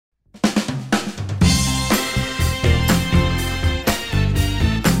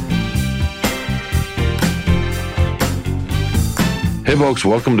Hey, folks,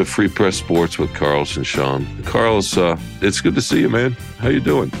 welcome to Free Press Sports with Carlos and Sean. Carlos, it's good to see you, man. How you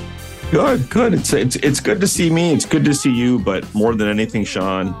doing? Good. It's good to see me. It's good to see you. But more than anything,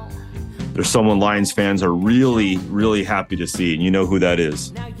 Sean, there's someone Lions fans are really, really happy to see, and you know who that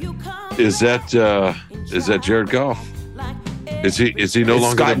is. Is that Jared Goff? Is he no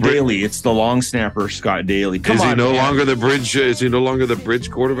longer Scott Daly? It's the long snapper, Scott Daly. Is he no longer the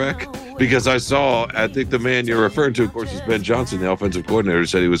bridge quarterback? Because I think the man you're referring to, of course, is Ben Johnson, the offensive coordinator,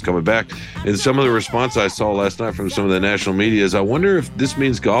 said he was coming back. And some of the response I saw last night from some of the national media is, I wonder if this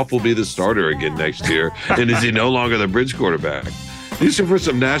means Goff will be the starter again next year, and is he no longer the bridge quarterback? These are for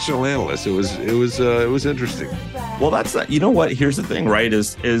some national analysts. It was interesting. Well, that's you know what? Here's the thing, right?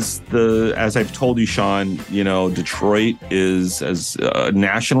 As I've told you, Sean, you know, Detroit is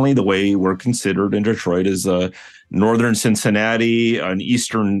nationally the way we're considered in Detroit is northern Cincinnati and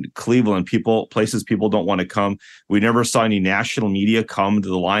eastern Cleveland. Places people don't want to come. We never saw any national media come to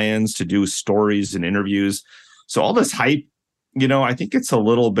the Lions to do stories and interviews. So all this hype, you know, I think it's a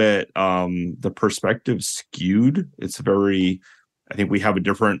little bit the perspective skewed. I think we have a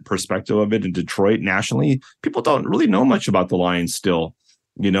different perspective of it in Detroit. Nationally, people don't really know much about the Lions still.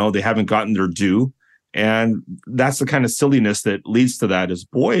 You know, they haven't gotten their due. And that's the kind of silliness that leads to that is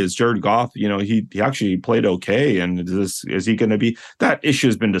Jared Goff, you know, he actually played okay. And is he going to be? That issue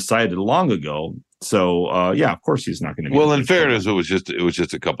has been decided long ago. So, yeah, of course he's not going to be. Well, in fairness, it was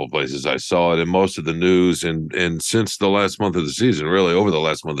just a couple of places I saw it in most of the news. And since the last month of the season, really over the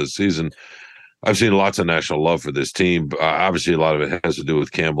last month of the season, I've seen lots of national love for this team. Obviously, a lot of it has to do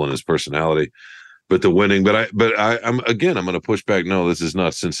with Campbell and his personality, but the winning. I'm going to push back. No, this is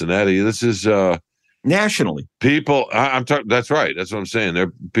not Cincinnati. This is nationally. People, I'm talking. That's right. That's what I'm saying. There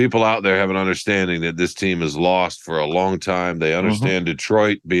are people out there have an understanding that this team is lost for a long time. They understand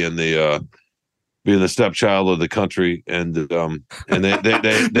Detroit being the stepchild of the country, and they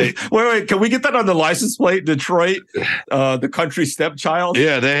wait, can we get that on the license plate? Detroit, the country stepchild.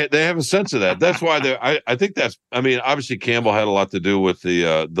 Yeah, they have a sense of that. That's why I think that's. I mean, obviously Campbell had a lot to do with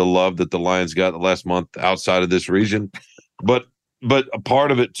the love that the Lions got the last month outside of this region, but a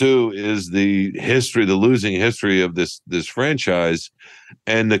part of it too is the losing history of this franchise,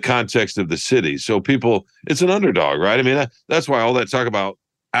 and the context of the city. So it's an underdog, right? I mean, that's why all that talk about.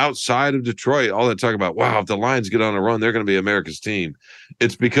 Outside of Detroit, all that talk about, wow, if the Lions get on a run, they're going to be America's team.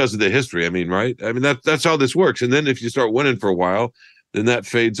 It's because of the history. I mean, right? I mean, that's how this works. And then if you start winning for a while, then that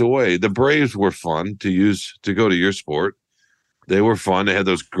fades away. The Braves were fun to go to your sport. They were fun. They had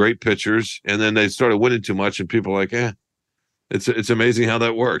those great pitchers, and then they started winning too much, and people are like, it's amazing how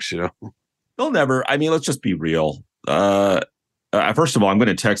that works, you know? They'll never. I mean, let's just be real. First of all, I'm going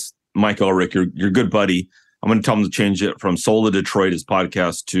to text Mike Ulrich, your good buddy. I'm going to tell him to change it from Soul of Detroit, his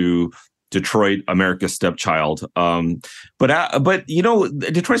podcast, to Detroit, America's Stepchild. But you know,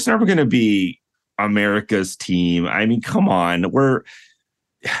 Detroit's never going to be America's team. I mean, come on,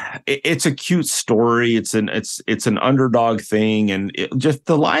 it's a cute story. It's an underdog thing, and just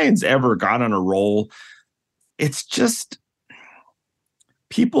the Lions ever got on a roll. It's just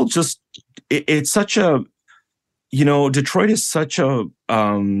people just. It's such a, you know, Detroit is such a.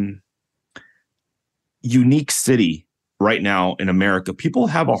 Unique city right now in America. People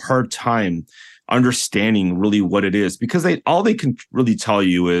have a hard time understanding really what it is because all they can really tell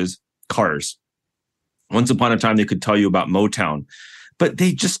you is cars. Once upon a time, they could tell you about Motown, but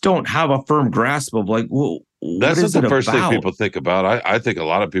they just don't have a firm grasp of like, well, that's not the first thing people think about. I think a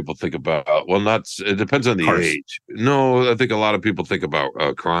lot of people think about, it depends on the cars. Age. No, I think a lot of people think about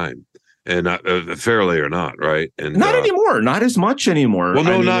crime. And fairly or not, right? And not anymore, not as much anymore.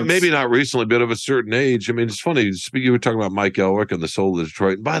 Well, no, maybe not recently, but of a certain age. I mean, it's funny. You were talking about Mike Elrick and the Soul of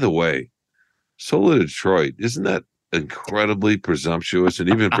Detroit. And by the way, Soul of Detroit, isn't that incredibly presumptuous and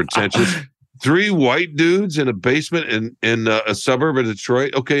even pretentious? 3 white dudes in a basement in a suburb of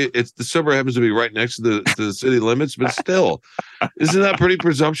Detroit. Okay, it's the suburb happens to be right next to the city limits, but still, isn't that pretty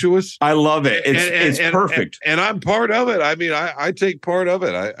presumptuous? I love it. It's perfect, and I'm part of it. I mean, I take part of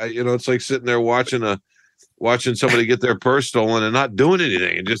it. I you know, it's like sitting there watching somebody get their purse stolen and not doing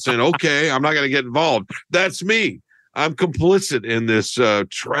anything and just saying, "Okay, I'm not going to get involved." That's me. I'm complicit in this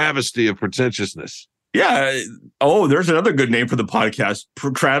travesty of pretentiousness. Yeah. Oh, there's another good name for the podcast: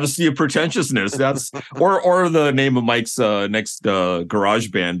 Travesty of Pretentiousness. That's or the name of Mike's next garage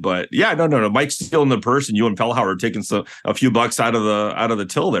band. But yeah, no. Mike's stealing the purse, and you and Pellhauer are taking a few bucks out of the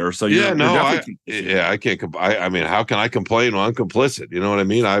till there. So I can't. I mean, how can I complain when I'm complicit? You know what I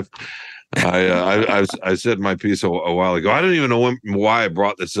mean? I said my piece a while ago. I don't even know why I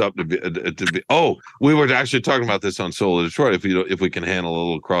brought this up to be. Oh, we were actually talking about this on Soul of Detroit. If we can handle a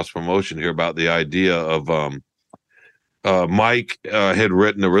little cross promotion here about the idea of Mike had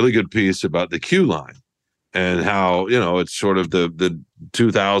written a really good piece about the Q line and how, it's sort of the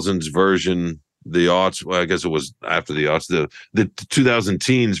 2000s version, the aughts. Well, I guess it was after the aughts, the 2000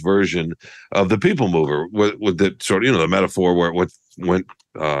 teens version of the people mover with the sort of, the metaphor where it went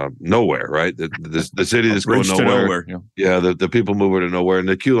nowhere, right? The city that's going nowhere. Yeah, the people mover to nowhere, and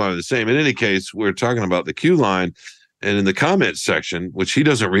the Q line is the same. In any case, we're talking about the Q line, and in the comment section, which he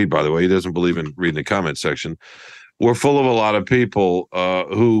doesn't read, by the way, he doesn't believe in reading the comment section. We're full of a lot of people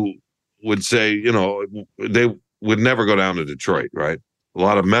who would say, they would never go down to Detroit, right? A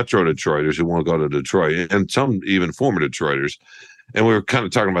lot of Metro Detroiters who want to go to Detroit, and some even former Detroiters. And we were kind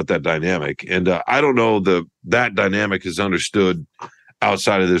of talking about that dynamic. And I don't know that dynamic is understood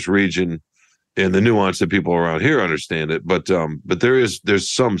outside of this region, and the nuance that people around here understand it. But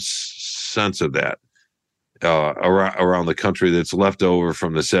there's some sense of that around the country that's left over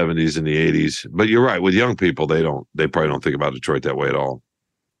from the 70s and the 80s. But you're right, with young people, they probably don't think about Detroit that way at all.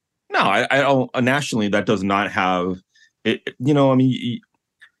 No, I don't. Nationally, that does not have it. I mean,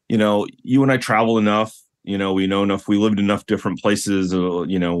 you and I travel enough. We know enough. We lived in enough different places.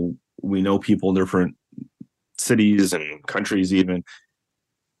 We know people in different cities and countries even.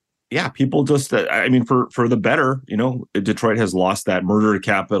 Yeah, people just, I mean, for the better, Detroit has lost that murder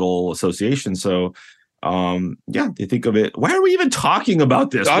capital association. So, they think of it. Why are we even talking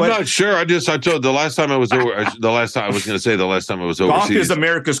about this? I'm not sure. I told the last time I was over, the last time I was overseas. Goff is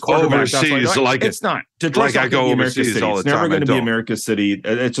America's quarterback. Overseas, it's not. Detroit's not going to be America's city. It's never going to be America's city.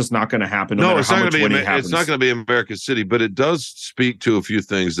 It's just not going to happen. No, it's not going to be. It's not going to be America's city, but it does speak to a few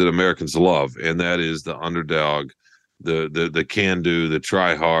things that Americans love, and that is the underdog, the can do, the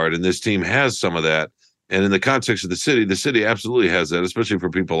try hard, and this team has some of that. And in the context of the city absolutely has that, especially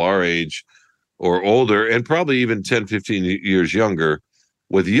for people our age or older, and probably even 10, 15 years younger.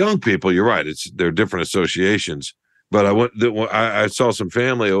 With young people, you're right. They're different associations. But I saw some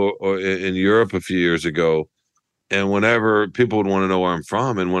family in Europe a few years ago, and whenever people would want to know where I'm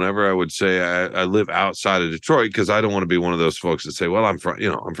from, and whenever I would say I live outside of Detroit, because I don't want to be one of those folks that say, well, I'm from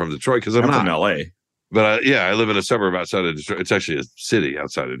Detroit, because I'm not from LA. But I live in a suburb outside of Detroit. It's actually a city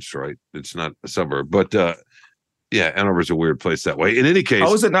outside of Detroit. It's not a suburb. But Ann Arbor's a weird place that way. In any case,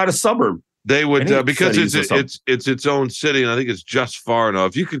 how is it not a suburb? They would because it's its own city, and I think it's just far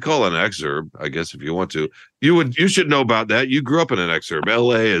enough. You could call it an exurb, I guess, if you want to. You should know about that. You grew up in an exurb.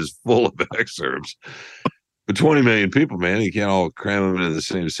 LA is full of exurbs. But 20 million people, man, you can't all cram them into the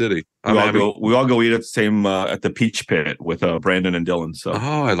same city. We all go eat at the same at the Peach Pit with Brandon and Dylan. So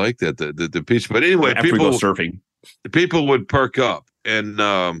I like that the Peach. But anyway, people go surfing. People would perk up and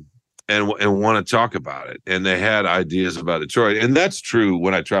want to talk about it, and they had ideas about Detroit, and that's true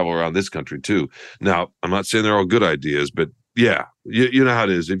when I travel around this country too. Now, I'm not saying they're all good ideas, but yeah, you know how it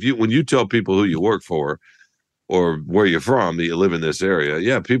is. When you tell people who you work for or where you're from, that you live in this area,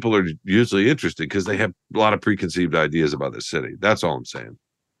 yeah, people are usually interested because they have a lot of preconceived ideas about the city. That's all I'm saying.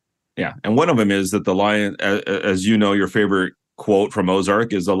 Yeah, and one of them is that the Lions, as you know, your favorite quote from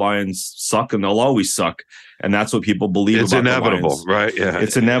Ozark is the Lions suck and they'll always suck. And that's what people believe it's about inevitable, the Lions. Right? Yeah.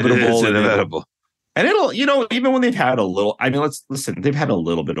 It's inevitable. It's inevitable. And it'll, even when they've had a little, they've had a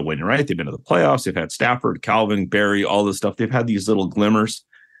little bit of winning, right? They've been to the playoffs. They've had Stafford, Calvin, Barry, all this stuff. They've had these little glimmers,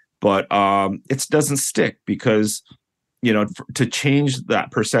 but it doesn't stick because, to change that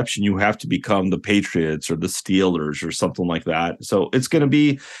perception, you have to become the Patriots or the Steelers or something like that. So it's going to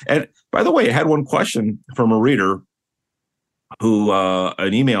be, and by the way, I had one question from a reader who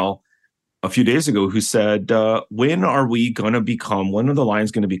an email a few days ago who said, when are the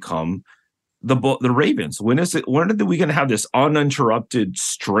Lions going to become the Ravens? When are we going to have this uninterrupted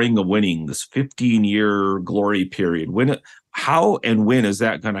string of winning, this 15-year glory period? How and when is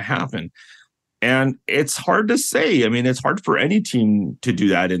that going to happen? And it's hard to say. I mean, it's hard for any team to do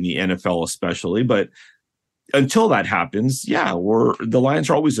that in the NFL, especially. But until that happens, the Lions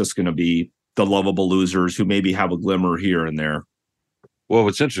are always just going to be the lovable losers who maybe have a glimmer here and there. Well,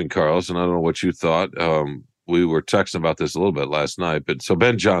 what's interesting, Carlos, and I don't know what you thought. We were texting about this a little bit last night, but so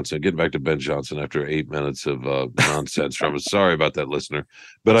Ben Johnson, getting back to Ben Johnson after 8 minutes of nonsense from us. Sorry about that, listener.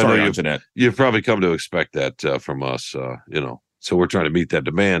 But sorry, I know you've probably come to expect that from us, so we're trying to meet that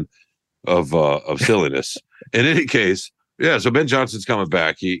demand of silliness. In any case, so Ben Johnson's coming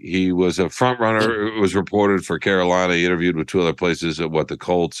back. He was a front runner. It was reported for Carolina. He interviewed with two other places at the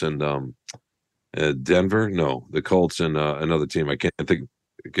Colts and Denver? No, the Colts and another team. I can't think.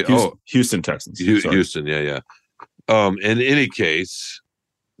 Houston Texans. Houston, yeah. In any case,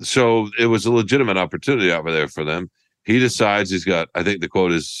 so it was a legitimate opportunity over there for them. He decides he's got, I think the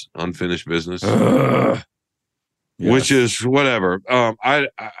quote is unfinished business, yes. Which is whatever. I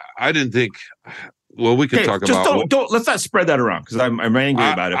didn't think Well, we can Okay, talk just about. don't let's not spread that around because I'm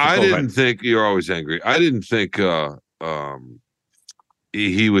angry about it. I didn't think you're always angry. I didn't think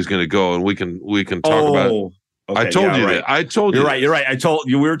he was going to go, and we can talk about. Okay, I told you right. that. I told you're you. right. This. You're right. I told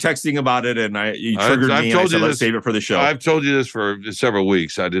you we were texting about it, and you triggered me. And I said, let's save it for the show. I've told you this for several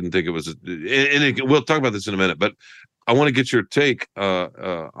weeks. I didn't think it was, we'll talk about this in a minute. But I want to get your take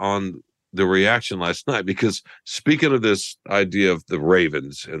on the reaction last night, because speaking of this idea of the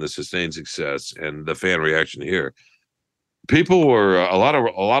Ravens and the sustained success and the fan reaction here, people were a lot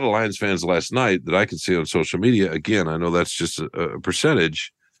of Lions fans last night that I could see on social media. Again, I know that's just a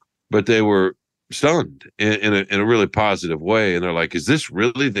percentage, but they were stunned in a really positive way, and they're like, "Is this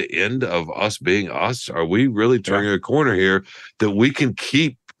really the end of us being us? Are we really turning a corner here that we can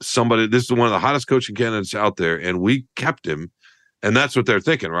keep somebody? This is one of the hottest coaching candidates out there, and we kept him." And that's what they're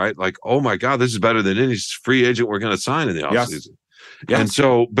thinking, right? Like, oh my God, this is better than any free agent we're going to sign in the offseason. Yes. And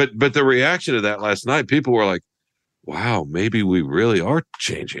so, but the reaction to that last night, people were like, wow, maybe we really are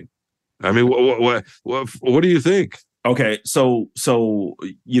changing. I mean, what do you think? Okay, so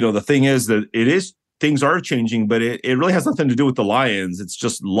the thing is that things are changing, but it really has nothing to do with the Lions. It's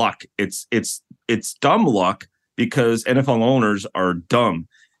just luck. It's dumb luck because NFL owners are dumb.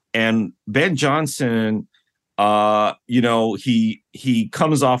 And Ben Johnson, he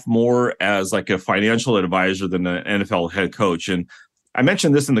comes off more as like a financial advisor than an NFL head coach. And I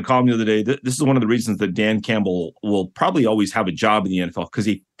mentioned this in the column the other day. This is one of the reasons that Dan Campbell will probably always have a job in the NFL, because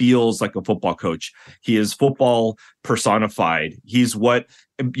he feels like a football coach. He is football personified. He's what,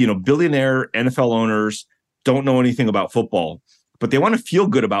 billionaire NFL owners don't know anything about football, but they want to feel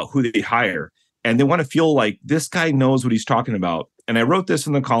good about who they hire. And they want to feel like this guy knows what he's talking about. And I wrote this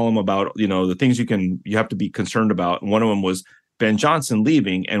in the column about, the things you have to be concerned about. And one of them was Ben Johnson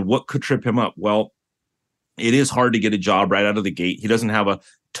leaving and what could trip him up. Well, it is hard to get a job right out of the gate. He doesn't have a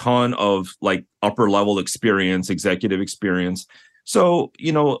ton of like upper level experience, executive experience. So,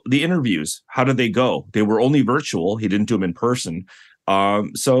 the interviews, how did they go? They were only virtual. He didn't do them in person.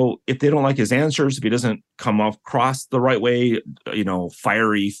 So if they don't like his answers, if he doesn't come across the right way,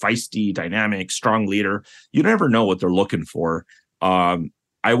 fiery, feisty, dynamic, strong leader, you never know what they're looking for.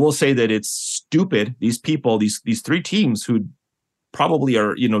 I will say that it's stupid. These people, these three teams who probably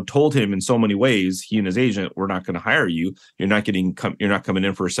are, told him in so many ways, he and his agent, we're not going to hire you. You're not coming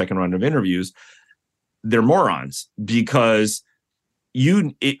in for a second round of interviews. They're morons, because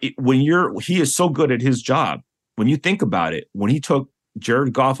he is so good at his job. When you think about it, when he took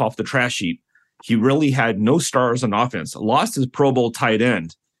Jared Goff off the trash heap, he really had no stars on offense, lost his Pro Bowl tight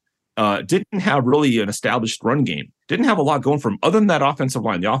end, didn't have really an established run game, didn't have a lot going for him other than that offensive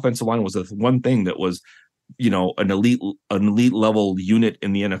line. The offensive line was the one thing that was, an elite level unit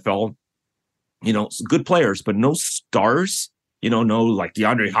in the NFL. Good players, but no stars. No like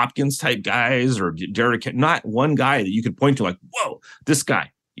DeAndre Hopkins type guys or Derrick. Not one guy that you could point to like, whoa, this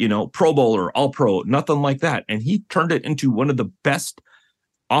guy. Pro Bowler, All Pro, nothing like that. And he turned it into one of the best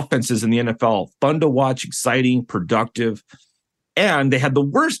offenses in the NFL. Fun to watch, exciting, productive. And they had the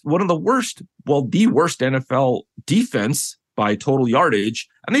worst NFL defense by total yardage,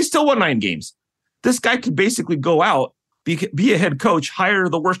 and they still won 9 games. This guy could basically go out, be a head coach, hire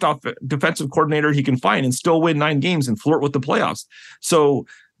the worst defensive coordinator he can find, and still win 9 games and flirt with the playoffs. So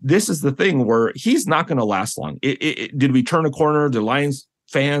this is the thing where he's not going to last long. Did we turn a corner? The Lions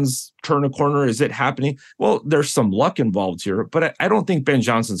fans turn a corner? Is it happening? Well, there's some luck involved here, but I don't think Ben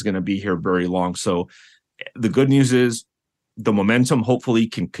Johnson's going to be here very long. So the good news is the momentum hopefully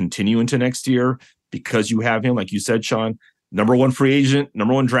can continue into next year, because you have him, like you said, Sean, number 1 free agent,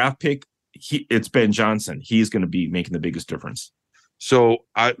 number 1 draft pick. It's Ben Johnson. He's going to be making the biggest difference. So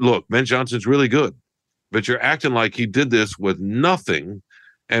look, Ben Johnson's really good, but you're acting like he did this with nothing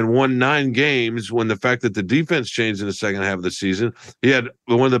and won 9 games, when the fact that the defense changed in the second half of the season. He had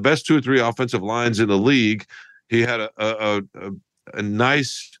one of the best 2 or 3 offensive lines in the league. He had a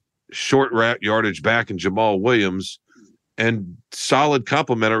nice short yardage back in Jamal Williams and solid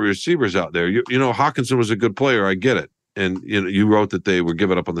complementary receivers out there. Hawkinson was a good player. I get it. And you wrote that they were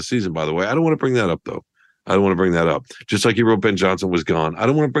giving up on the season, by the way. I don't want to bring that up, though. I don't want to bring that up. Just like you wrote Ben Johnson was gone. I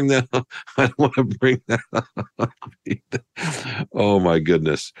don't want to bring that up. I don't want to bring that up. Oh, my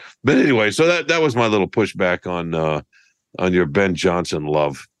goodness. But anyway, so that was my little pushback on your Ben Johnson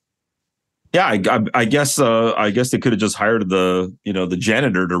love. Yeah, I guess they could have just hired the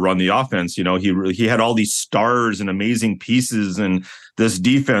janitor to run the offense. He had all these stars and amazing pieces, and this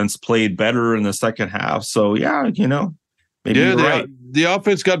defense played better in the second half. So yeah, maybe you're right. the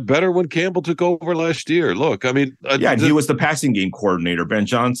offense got better when Campbell took over last year. Look, I mean, and he was the passing game coordinator. Ben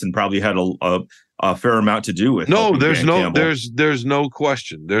Johnson probably had a fair amount to do with. No, Campbell. there's no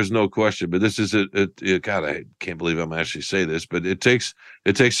question. There's no question. But this is God, I can't believe I'm actually say this, but it takes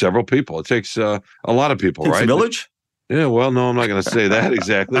several people. It takes a lot of people, right? A village. Yeah. Well, no, I'm not going to say that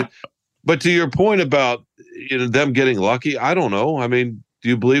exactly. But to your point about them getting lucky, I don't know. I mean, do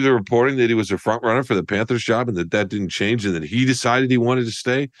you believe the reporting that he was a front runner for the Panthers job and that didn't change and that he decided he wanted to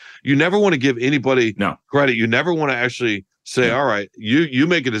stay? You never want to give anybody credit. You never want to actually say, all right, you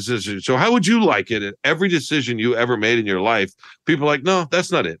make a decision. So how would you like it? And every decision you ever made in your life, people are like, no,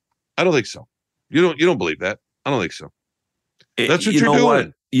 that's not it. I don't think so. You don't believe that. I don't think so. That's what you're doing.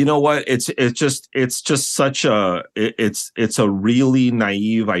 What? You know what? It's just such a it's a really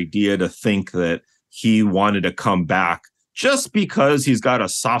naive idea to think that he wanted to come back just because he's got a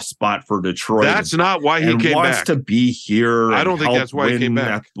soft spot for Detroit. That's not why he came wants back. To be here. I don't think that's why he came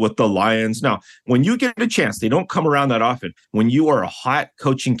back with the Lions. Now, when you get a chance, they don't come around that often. When you are a hot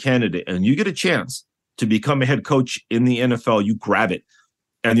coaching candidate and you get a chance to become a head coach in the NFL, you grab it.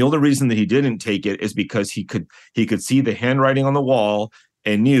 And the only reason that he didn't take it is because he could see the handwriting on the wall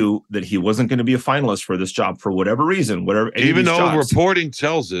and knew that he wasn't going to be a finalist for this job for whatever reason. Even though reporting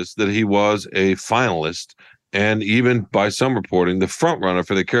tells us that he was a finalist. And even by some reporting, the front runner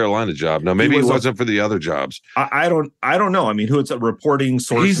for the Carolina job. Now, maybe he wasn't for the other jobs. I don't know. I mean, who it's a reporting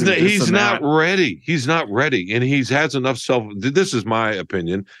source? He's not ready. He's not ready, and he's has enough self. This is my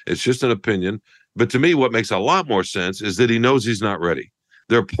opinion. It's just an opinion, but to me, what makes a lot more sense is that he knows he's not ready.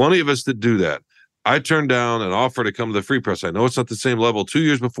 There are plenty of us that do that. I turned down an offer to come to the Free Press. I know it's not the same level 2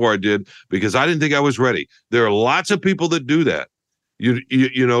 years before I did because I didn't think I was ready. There are lots of people that do that.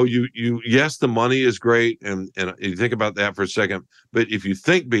 Yes, the money is great, and you think about that for a second. But if you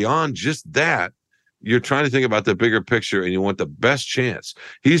think beyond just that, you're trying to think about the bigger picture, and you want the best chance.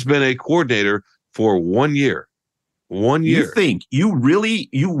 He's been a coordinator for 1 year. 1 year. You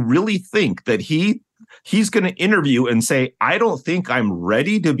really think that he's going to interview and say, I don't think I'm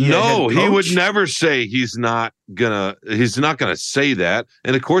ready to be a head coach? No, he would never say he's not gonna say that.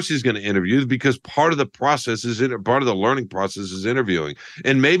 And of course he's going to interview because part of the process part of the learning process is interviewing.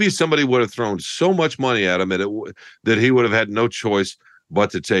 And maybe somebody would have thrown so much money at him that he would have had no choice but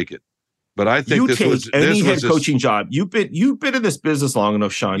to take it. But I think any head coaching job. You've been in this business long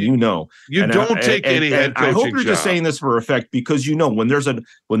enough, Sean. You know you don't take any head coaching job. I hope you're just saying this for effect because when there's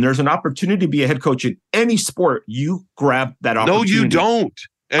an opportunity to be a head coach in any sport, you grab that opportunity. No, you don't.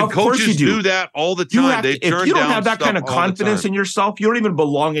 And of coaches do that all the time. If you don't have that kind of confidence in yourself, you don't even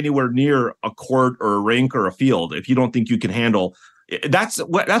belong anywhere near a court or a rink or a field. If you don't think you can handle, that's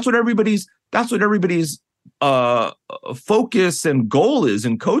what everybody's focus and goal is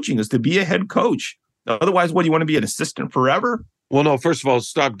in coaching is to be a head coach. Otherwise, what do you want to be an assistant forever? Well, no, first of all,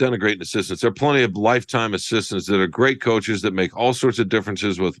 stop denigrating assistants. There are plenty of lifetime assistants that are great coaches that make all sorts of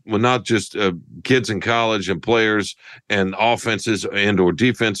differences with not just kids in college and players and offenses and or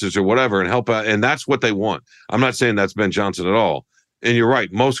defenses or whatever and help out. And that's what they want. I'm not saying that's Ben Johnson at all. And you're right.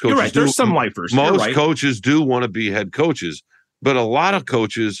 Most coaches You're right. There's some lifers. Most coaches do want to be head coaches, but a lot of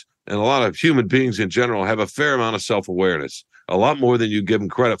coaches and a lot of human beings in general have a fair amount of self-awareness, a lot more than you give them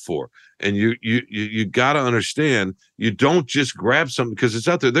credit for. And you got to understand, you don't just grab something because it's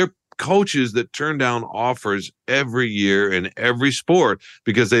out there. There are coaches that turn down offers every year in every sport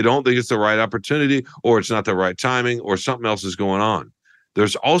because they don't think it's the right opportunity or it's not the right timing or something else is going on.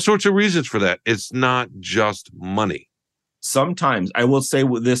 There's all sorts of reasons for that. It's not just money. Sometimes I will say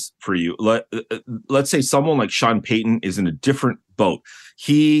with this for you. Let's say someone like Sean Payton is in a different boat.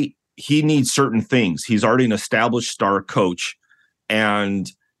 He needs certain things. He's already an established star coach,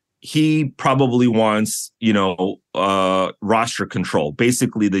 and he probably wants, roster control,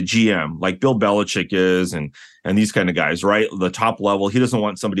 basically the GM, like Bill Belichick is, and these kind of guys, right? The top level. He doesn't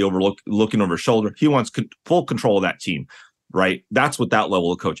want somebody looking over his shoulder. He wants full control of that team, right? That's what that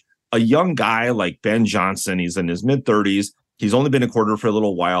level of coach. A young guy like Ben Johnson, he's in his mid-30s. He's only been a quarter for a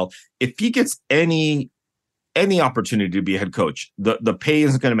little while. If he gets any opportunity to be a head coach, the pay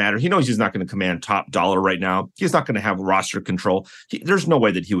isn't going to matter. He knows he's not going to command top dollar right now. He's not going to have roster control. There's no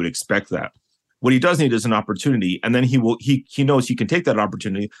way that he would expect that. What he does need is an opportunity, and then he knows he can take that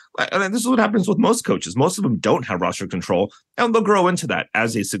opportunity. And this is what happens with most coaches. Most of them don't have roster control, and they'll grow into that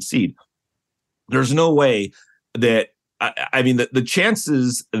as they succeed. There's no way that the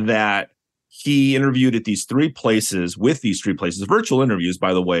chances that he interviewed at these three places, virtual interviews,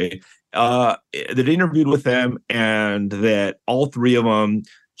 by the way, that interviewed with them, and that all three of them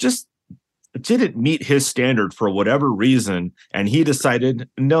just didn't meet his standard for whatever reason, and he decided,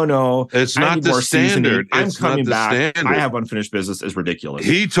 no, it's I not need the more standard. seasoning. I'm It's coming not the back. standard. I have unfinished business is ridiculous.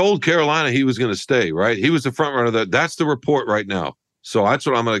 He told Carolina he was going to stay, right? He was the front runner. That's the report right now. So that's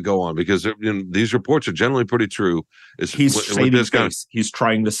what I'm going to go on, because these reports are generally pretty true. He's saving face. He's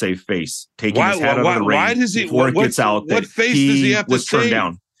trying to save face, taking his head out of the ring. Why does he? Before it gets out what face does he have to was turned save?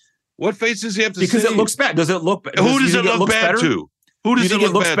 down? What face does he have to because save? it looks bad. Does it look? Who does it look bad to? Who does you think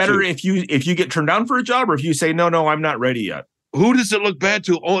it look bad better to? if you get turned down for a job, or if you say no, I'm not ready yet? Who does it look bad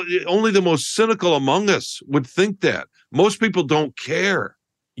to? Only the most cynical among us would think that. Most people don't care.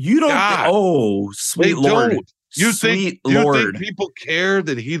 You don't. Sweet Lord. Don't. You think people care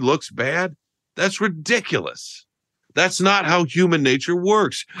that he looks bad? That's ridiculous. That's not how human nature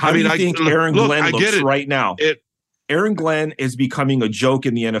works. How do you think Aaron Glenn looks right now? Aaron Glenn is becoming a joke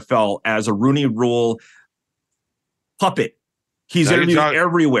in the NFL as a Rooney Rule puppet. He's interviewed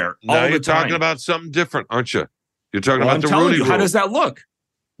everywhere all the time. Now you're talking about something different, aren't you? You're talking about the Rooney Rule. How does that look?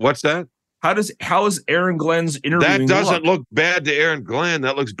 What's that? How is Aaron Glenn's interviewing? That doesn't look bad to Aaron Glenn.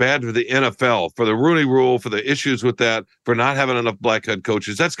 That looks bad for the NFL, for the Rooney Rule, for the issues with that, for not having enough black head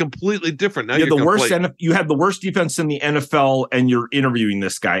coaches. That's completely different. Now you have the worst defense in the NFL, and you're interviewing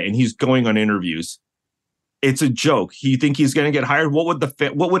this guy, and he's going on interviews. It's a joke. You think he's going to get hired? What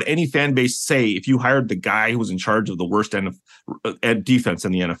would any fan base say if you hired the guy who was in charge of the worst defense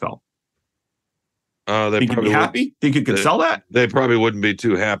in the NFL? They think you'd be happy? Think you could sell that? They probably wouldn't be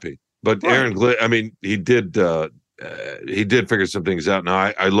too happy. But right. Aaron Glenn, I mean, he did figure some things out.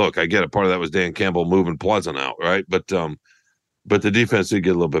 Now, I get it. Part of that was Dan Campbell moving Pleasant out, right? But the defense did get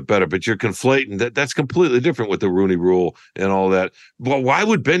a little bit better. But you're conflating that's completely different with the Rooney Rule and all that. Well, why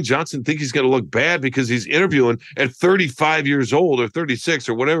would Ben Johnson think he's going to look bad because he's interviewing at 35 years old or 36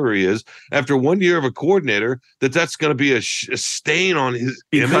 or whatever he is after 1 year of a coordinator? That's going to be a stain on his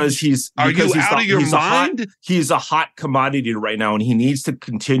because image? Are you out of your mind? He's a hot commodity right now, and he needs to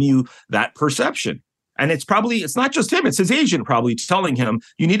continue that perception. And it's not just him, it's his agent probably telling him,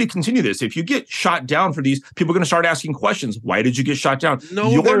 you need to continue this. If you get shot down for these, people are going to start asking questions. Why did you get shot down?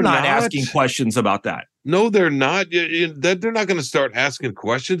 No, you're not asking questions about that. No, they're not. They're not going to start asking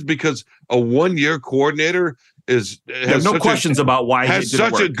questions because a 1 year coordinator has no questions about why has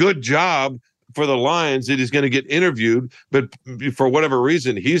such a good job for the Lions that he's going to get interviewed, but for whatever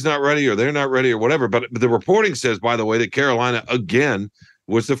reason, he's not ready or they're not ready or whatever. But the reporting says, by the way, that Carolina again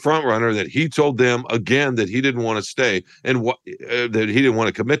was the front runner, that he told them again that he didn't want to stay and that he didn't want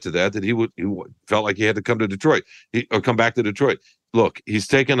to commit to that he felt like he had to come to Detroit or come back to Detroit. Look, he's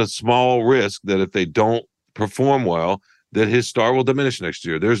taken a small risk that if they don't perform well, that his star will diminish next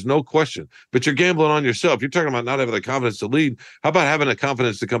year. There's no question. But you're gambling on yourself. You're talking about not having the confidence to lead. How about having the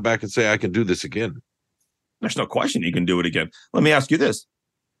confidence to come back and say, I can do this again? There's no question you can do it again. Let me ask you this.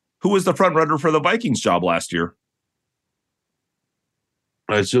 Who was the front runner for the Vikings job last year?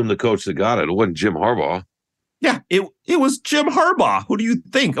 I assume the coach that got it. It wasn't Jim Harbaugh. Yeah, it was Jim Harbaugh. Who do you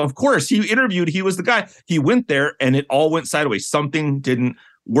think? Of course, he interviewed. He was the guy. He went there, and it all went sideways. Something didn't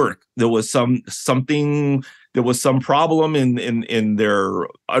work. There was some problem in their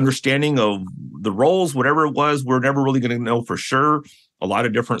understanding of the roles. Whatever it was, we're never really going to know for sure. A lot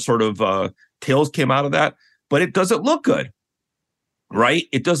of different sort of tales came out of that, but it doesn't look good, right?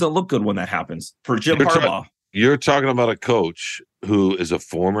 It doesn't look good when that happens for Jim Harbaugh. You're talking about a coach who is a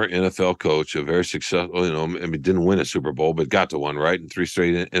former NFL coach, a very successful, didn't win a Super Bowl, but got to one, right? In 3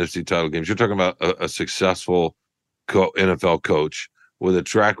 straight NFC title games. You're talking about a successful NFL coach with a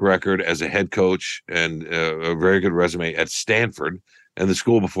track record as a head coach and a very good resume at Stanford and the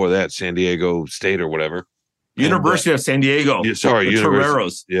school before that, San Diego State or whatever. University of San Diego.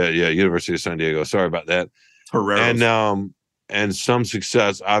 Toreros. Yeah, University of San Diego. Sorry about that. Toreros. And some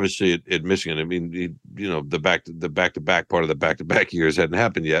success, obviously, at Michigan. I mean, the back-to-back part of the back-to-back years hadn't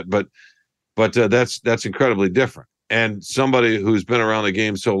happened yet, but that's incredibly different. And somebody who's been around the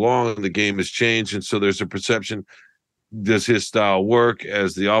game so long, the game has changed, and so there's a perception: does his style work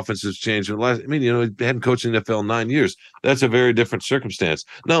as the offense has changed? He hadn't coached in the NFL 9 years. That's a very different circumstance.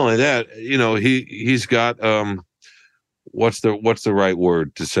 Not only that, he's got what's the right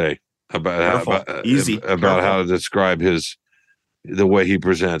word to say about how to describe the way he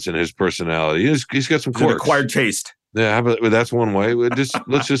presents and his personality. He's got some quirks. An acquired taste. Yeah, that's one way.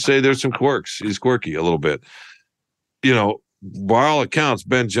 Let's just say there's some quirks. He's quirky a little bit. By all accounts,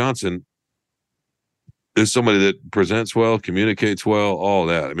 Ben Johnson is somebody that presents well, communicates well, all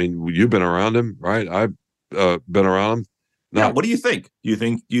that. I mean, you've been around him, right? I've been around him. Yeah. What do you think? Do you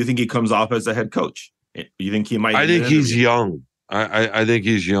think he comes off as a head coach? You think he might? I think he's young. I think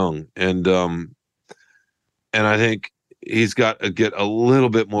he's young, and I think he's got to get a little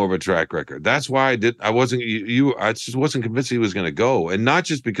bit more of a track record. That's why I just wasn't convinced he was going to go. And not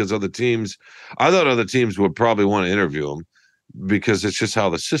just because other teams, I thought other teams would probably want to interview him because it's just how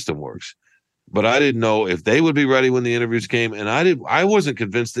the system works. But I didn't know if they would be ready when the interviews came. And I wasn't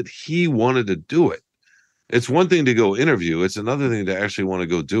convinced that he wanted to do it. It's one thing to go interview. It's another thing to actually want to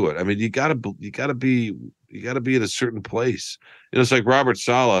go do it. I mean, you gotta be at a certain place. It's like Robert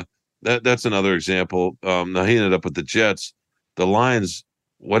Saleh. That's another example. Now he ended up with the Jets. The Lions,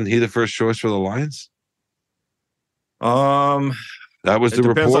 wasn't he the first choice for the Lions? That was the depends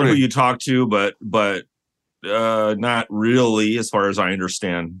reporting. on who you talk to, but not really, as far as I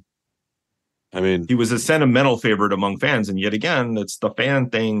understand. I mean, he was a sentimental favorite among fans, and yet again, it's the fan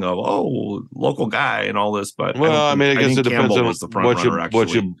thing of local guy and all this. But I guess it depends on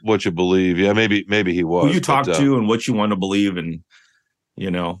what you believe. Yeah, maybe he was. Who you talk to and what you want to believe, and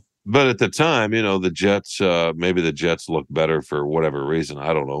But at the time, the Jets, maybe the Jets looked better for whatever reason.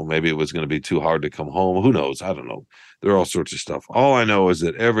 I don't know. Maybe it was going to be too hard to come home. Who knows? I don't know. There are all sorts of stuff. All I know is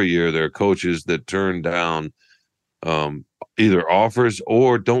that every year there are coaches that turn down either offers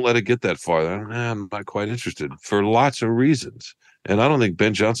or don't let it get that far. I'm not quite interested for lots of reasons. And I don't think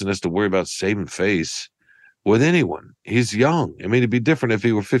Ben Johnson has to worry about saving face with anyone. He's young. I mean, it'd be different if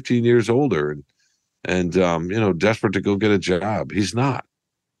he were 15 years older and desperate to go get a job. He's not.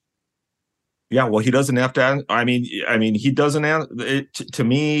 Yeah, well, he doesn't have to. I mean, he doesn't have it. To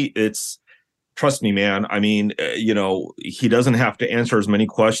me, it's, trust me, man. I mean, he doesn't have to answer as many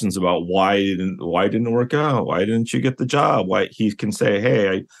questions about why didn't it work out? Why didn't you get the job? Why he can say,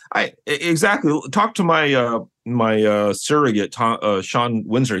 hey, I exactly. Talk to my surrogate, Sean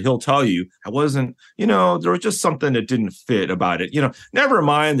Windsor. He'll tell you I wasn't. There was just something that didn't fit about it. Never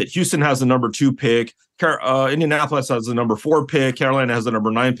mind that Houston has the number 2 pick. Indianapolis has the number 4 pick. Carolina has the number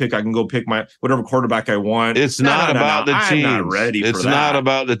 9 pick. I can go pick my whatever quarterback I want. It's not about the teams. I'm not ready for that. It's not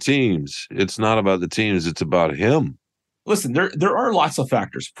about the teams. It's not about the teams. It's about him. Listen, there are lots of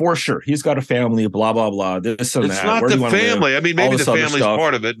factors for sure. He's got a family, blah blah blah. This and that. It's not the family. I mean, maybe the family's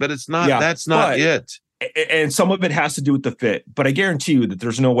part of it, but it's not. Yeah, that's not it. And some of it has to do with the fit. But I guarantee you that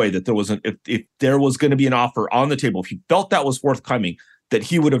there's no way that there wasn't. If there was going to be an offer on the table, if he felt that was forthcoming, that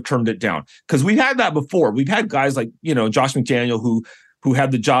he would have turned it down. Because we've had that before. We've had guys like, Josh McDaniel who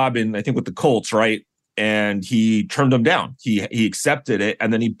had the job in, I think, with the Colts, right? And he turned them down. He accepted it,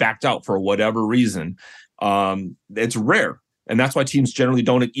 and then he backed out for whatever reason. It's rare. And that's why teams generally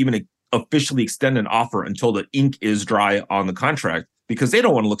don't even officially extend an offer until the ink is dry on the contract, because they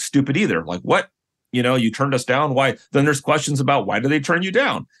don't want to look stupid either. Like, what? You turned us down. Why? Then there's questions about why do they turn you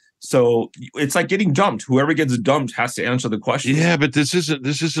down? So it's like getting dumped. Whoever gets dumped has to answer the question. Yeah, but this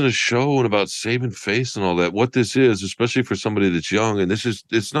isn't a show about saving face and all that. What this is, especially for somebody that's young, and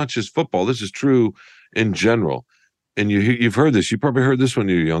it's not just football. This is true in general. And you've heard this. You probably heard this when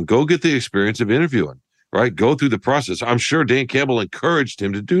you were young. Go get the experience of interviewing, right? Go through the process. I'm sure Dan Campbell encouraged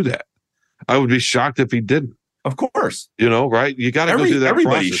him to do that. I would be shocked if he didn't. Of course. Right? You got to go through that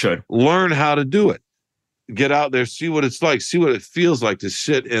everybody process. Should learn how to do it. Get out there, see what it's like, see what it feels like to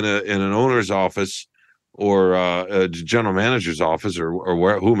sit in an owner's office or a general manager's office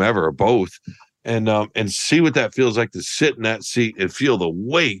or whomever or both, and see what that feels like to sit in that seat and feel the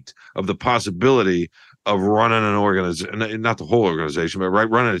weight of the possibility of running an organization, not the whole organization, but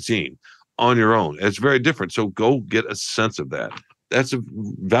running a team on your own. It's very different. So go get a sense of that. That's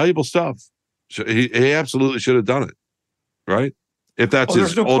valuable stuff. So he absolutely should have done it, right? If that's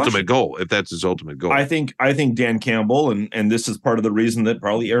his ultimate goal. If that's his ultimate goal. I think Dan Campbell, and this is part of the reason that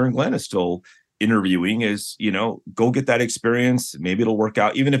probably Aaron Glenn is still interviewing, is, go get that experience. Maybe it'll work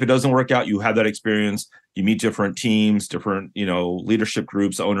out. Even if it doesn't work out, you have that experience. You meet different teams, different, leadership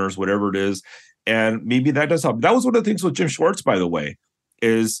groups, owners, whatever it is. And maybe that does help. That was one of the things with Jim Schwartz, by the way,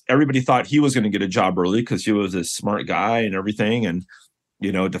 is everybody thought he was going to get a job early because he was a smart guy and everything. And,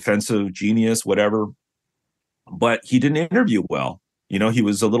 defensive genius, whatever. But he didn't interview well. He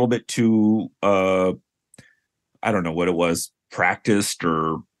was a little bit too, I don't know what it was, practiced,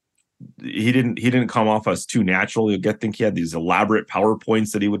 or he didn't come off as too natural. I think he had these elaborate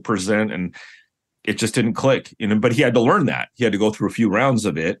PowerPoints that he would present, and it just didn't click. But he had to learn that. He had to go through a few rounds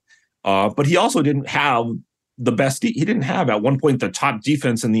of it. But he also didn't have the best. He didn't have at one point the top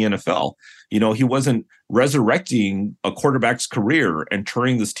defense in the NFL. He wasn't resurrecting a quarterback's career and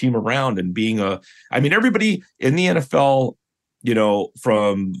turning this team around and being everybody in the NFL,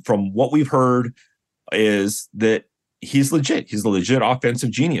 from what we've heard, is that he's legit. He's a legit offensive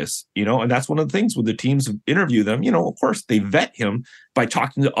genius, and that's one of the things when the teams interview them, of course they vet him by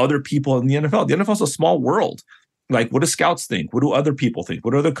talking to other people in the NFL. The NFL is a small world. Like, what do scouts think? What do other people think?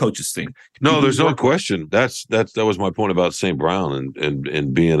 What do other coaches think? No, People there's you no work with. question. That was my point about St. Brown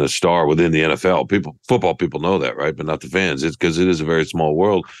and being a star within the NFL. Football people know that, right? But not the fans. It's because it is a very small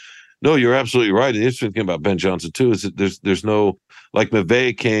world. No, you're absolutely right. The interesting thing about Ben Johnson too is that there's no, like,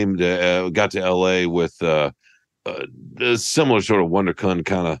 McVay got to LA with a similar sort of WonderCon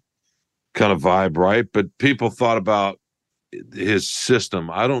kind of vibe, right? But people thought about his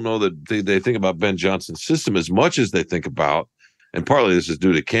system. I don't know that they think about Ben Johnson's system as much as they think about, and partly this is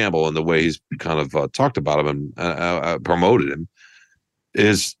due to Campbell and the way he's kind of talked about him and promoted him,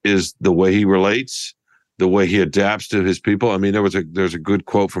 is the way he relates, the way he adapts to his people. I mean, there's a good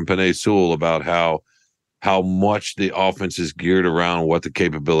quote from Penei Sewell about how much the offense is geared around what the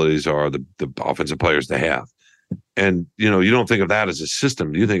capabilities are, the offensive players they have. And, you don't think of that as a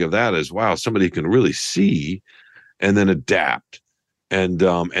system. You think of that as, wow, somebody can really see and then adapt and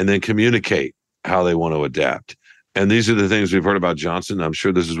then communicate how they want to adapt. And these are the things we've heard about Johnson. I'm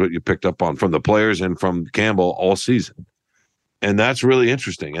sure this is what you picked up on from the players and from Campbell all season. And that's really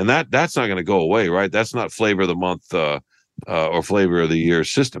interesting. And that's not going to go away, right? That's not flavor of the month or flavor of the year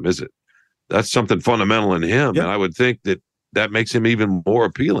system, is it? That's something fundamental in him. Yep. And I would think that makes him even more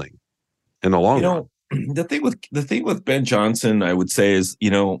appealing in the long run. The thing with Ben Johnson, I would say, is,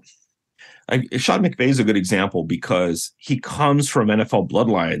 Sean McVay is a good example because he comes from NFL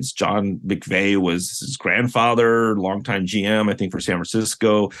bloodlines. John McVay was his grandfather, longtime GM, I think, for San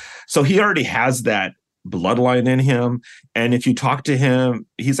Francisco. So he already has that bloodline in him. And if you talk to him,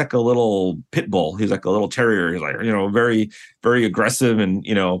 he's like a little pit bull. He's like a little terrier. He's like, very, very aggressive and,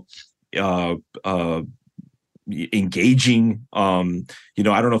 engaging. I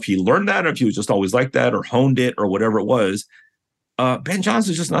don't know if he learned that or if he was just always like that or honed it or whatever it was. Ben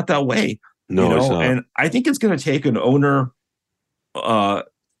Johnson's just not that way. No, it's not. And I think it's going to take an owner to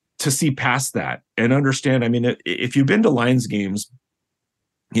see past that and understand. I mean, if you've been to Lions games,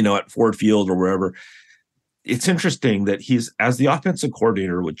 at Ford Field or wherever, it's interesting that he's, as the offensive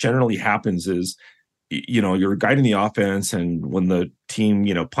coordinator, what generally happens is, you're guiding the offense, and when the team,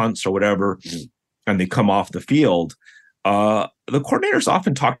 punts or whatever, and they come off the field, the coordinators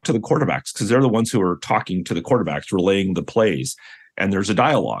often talk to the quarterbacks because they're the ones who are talking to the quarterbacks, relaying the plays. And there's a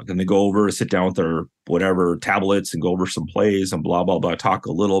dialogue, and they go over, sit down with their whatever tablets and go over some plays and blah, blah, blah, talk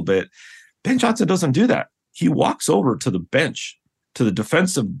a little bit. Ben Johnson doesn't do that. He walks over to the bench, to the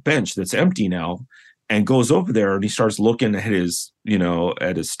defensive bench that's empty now, and goes over there and he starts looking at his,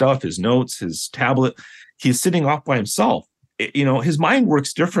 at his stuff, his notes, his tablet. He's sitting off by himself. His mind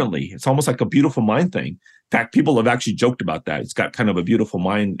works differently. It's almost like a beautiful mind thing. In fact, people have actually joked about that. It's got kind of a beautiful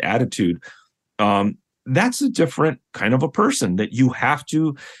mind attitude. That's a different kind of a person that you have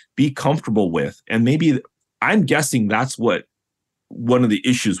to be comfortable with. And maybe I'm guessing that's what one of the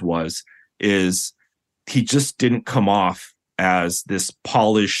issues was, is he just didn't come off as this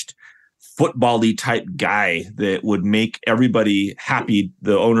polished football-y type guy that would make everybody happy,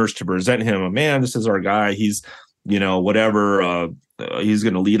 the owners, to present him. Oh, man, this is our guy. He's, whatever. He's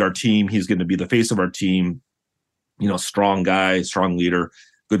going to lead our team. He's going to be the face of our team. Strong guy, strong leader,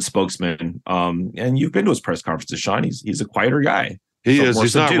 good spokesman. And you've been to his press conferences, Sean. He's a quieter guy. He is.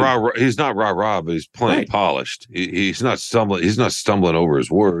 He's not rah. He's not rah, but he's plenty polished. He's not stumbling. He's not stumbling over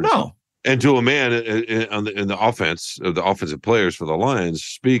his words. No. And to a man in the offense, the offensive players for the Lions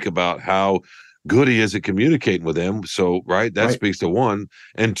speak about how good he is at communicating with them. So, that speaks to one,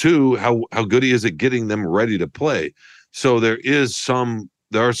 and two, how good he is at getting them ready to play. So there's some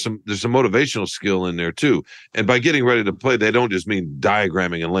motivational skill in there too. And by getting ready to play, they don't just mean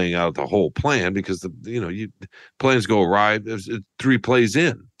diagramming and laying out the whole plan, because plans go awry. There's 3 plays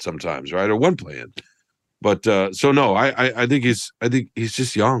in sometimes, right, or 1 play in. But so no, I think he's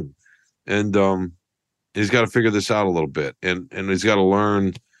just young, and he's got to figure this out a little bit, and he's got to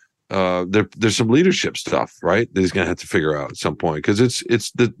learn. There's some leadership stuff, right, that he's going to have to figure out at some point, because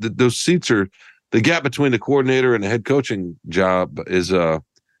it's those seats are. The gap between the coordinator and the head coaching job is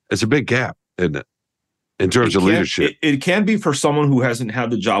it's a big gap, isn't it? In terms of leadership. It can be for someone who hasn't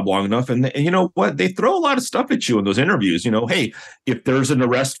had the job long enough. And you know what? They throw a lot of stuff at you in those interviews. Hey, if there's an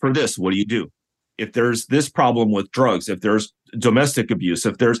arrest for this, what do you do? If there's this problem with drugs, if there's domestic abuse,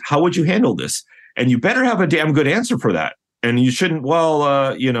 how would you handle this? And you better have a damn good answer for that. And you shouldn't,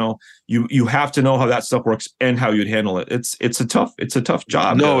 you have to know how that stuff works and how you'd handle it. It's a tough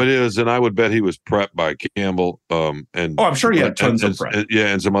job. No, it is. And I would bet he was prepped by Campbell. I'm sure he had tons of prep.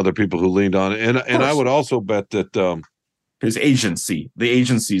 And some other people who leaned on it. And I would also bet that his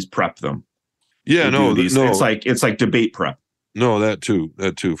agencies prep them. Yeah, no. It's like debate prep. No, that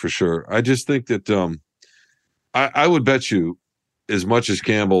too, for sure. I just think that I would bet you, as much as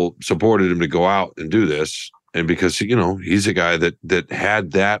Campbell supported him to go out and do this, And because he's a guy that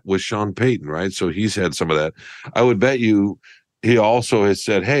had that with Sean Payton, right? So he's had some of that. I would bet you he also has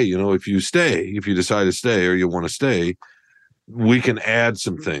said, hey, if you decide to stay or you want to stay, we can add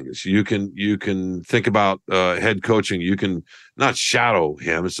some things. You can think about head coaching. You can not shadow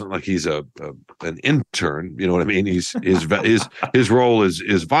him. It's not like he's an intern. You know what I mean? His role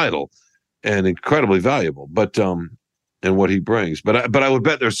is vital and incredibly valuable. But and what he brings. But I would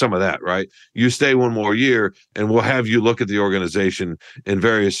bet there's some of that, right? You stay one more year, and we'll have you look at the organization in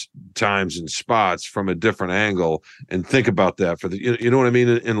various times and spots from a different angle and think about that for you know what I mean,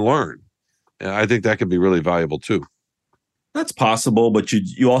 and learn. And I think that could be really valuable too. That's possible, but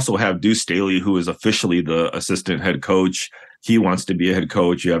you also have Deuce Staley, who is officially the assistant head coach. He wants to be a head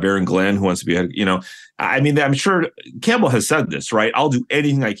coach. You have Aaron Glenn, who wants to be a head. I mean, I'm sure Campbell has said this, right? I'll do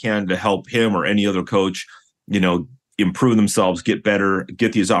anything I can to help him or any other coach, improve themselves, get better,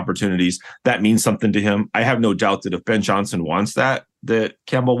 get these opportunities. That means something to him. I have no doubt that if Ben Johnson wants that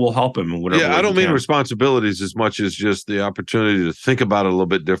Campbell will help him in whatever way I don't he mean can. responsibilities as much as just the opportunity to think about it a little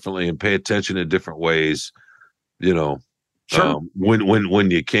bit differently and pay attention in different ways, Sure.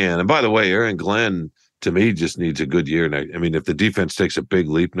 When you can. And by the way, Aaron Glenn, to me, just needs a good year. I mean, if the defense takes a big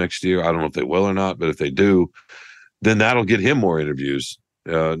leap next year, I don't know if they will or not, but if they do, then that'll get him more interviews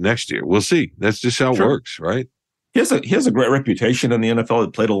next year. We'll see. That's just how it works, right? He has a great reputation in the NFL.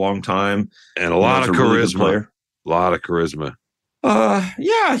 He played a long time. And a lot of charisma. Really a lot of charisma.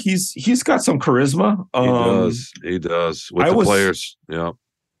 Yeah, he's got some charisma. He does. With the players. Yeah.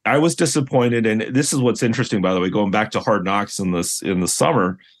 I was disappointed, and this is what's interesting, by the way, going back to Hard Knocks in the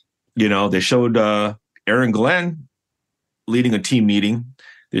summer, they showed Aaron Glenn leading a team meeting.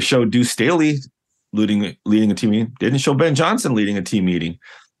 They showed Deuce Staley leading a team meeting. They didn't show Ben Johnson leading a team meeting.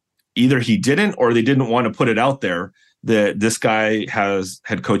 Either he didn't, or they didn't want to put it out there that this guy has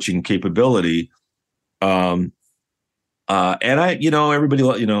head coaching capability. And everybody,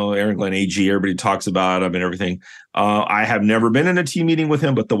 Aaron Glenn, AG, everybody talks about him and everything. I have never been in a team meeting with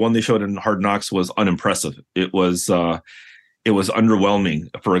him, but the one they showed in Hard Knocks was unimpressive. It was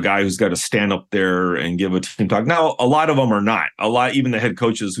underwhelming for a guy who's got to stand up there and give a team talk. Now, a lot of them are not. Even the head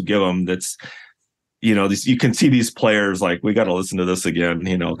coaches who give them, that's, you can see these players like, we got to listen to this again,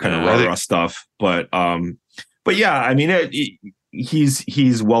 kind of rah-rah stuff. But yeah, I mean,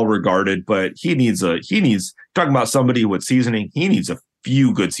 he's well regarded, but he needs talking about somebody with seasoning. He needs a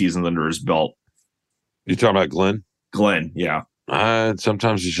few good seasons under his belt. You talking about Glenn? Glenn, yeah.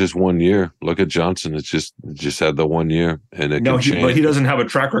 Sometimes it's just 1 year. Look at Johnson; it just had the 1 year, and but he doesn't have a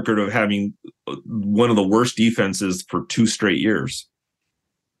track record of having one of the worst defenses for 2 straight years.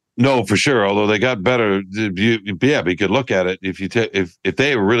 No, for sure. Although they got better, but you could look at it. If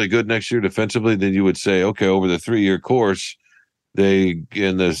they were really good next year defensively, then you would say, okay, over the 3-year course, they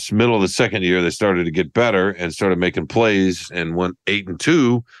in the middle of the second year they started to get better and started making plays and went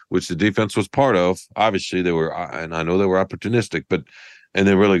 8-2, which the defense was part of. Obviously, they were, and I know they were opportunistic, and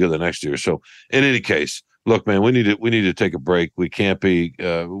they're really good the next year. So, in any case, look, man, we need to take a break. We can't be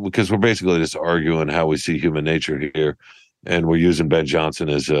because we're basically just arguing how we see human nature here. And we're using Ben Johnson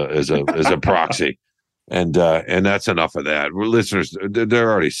as a proxy, and that's enough of that. Listeners, they're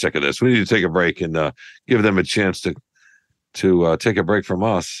already sick of this. We need to take a break and give them a chance to take a break from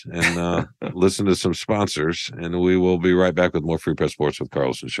us and listen to some sponsors. And we will be right back with more Free Press Sports with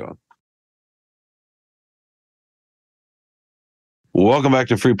Carlos and Sean. Welcome back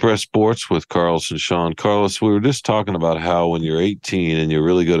to Free Press Sports with Carlos and Sean. Carlos, we were just talking about how when you're 18 and you're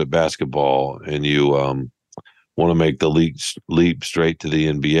really good at basketball and you want to make the leap straight to the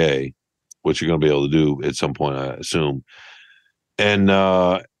NBA, which you're going to be able to do at some point, I assume. And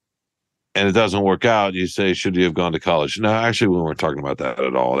it doesn't work out. You say, should you have gone to college? No, actually, we weren't talking about that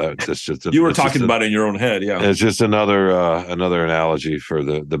at all. That's just you were talking about it in your own head. Yeah. It's just another analogy for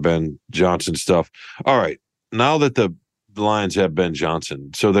the Ben Johnson stuff. All right. Now that the Lions have Ben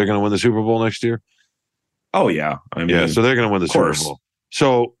Johnson, so they're going to win the Super Bowl next year? Oh, yeah. So they're going to win the Super Bowl.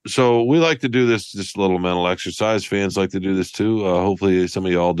 So we like to do this little mental exercise. Fans like to do this too. Hopefully some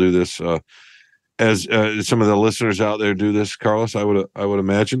of y'all do this as some of the listeners out there do this, Carlos, I would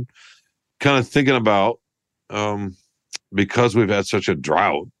imagine. Kind of thinking about because we've had such a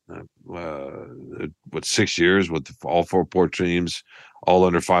drought, 6 years with all 4 teams all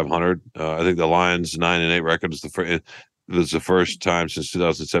under 500. I think the Lions 9-8 record is the first time since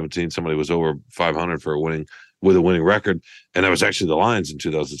 2017 somebody was over 500 with a winning record, and that was actually the Lions in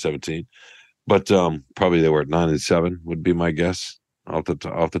 2017. But probably they were at 9-7 would be my guess off the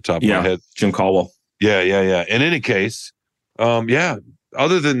top of my head. Jim Caldwell. Yeah. In any case,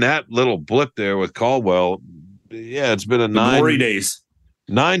 other than that little blip there with Caldwell, it's been glory days.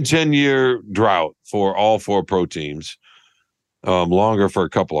 9-10 year drought for all 4 pro teams, longer for a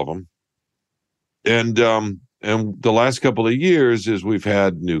couple of them. And the last couple of years is we've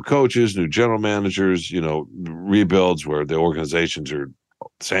had new coaches, new general managers, rebuilds where the organizations are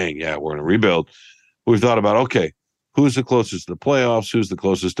saying, yeah, we're in a rebuild. We've thought about, okay, who's the closest to the playoffs? Who's the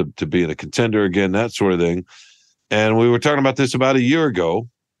closest to being a contender again? That sort of thing. And we were talking about this about a year ago,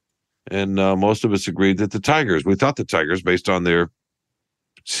 and most of us agreed that we thought the Tigers, based on their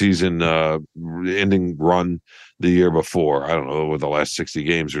season ending run the year before, I don't know, over the last 60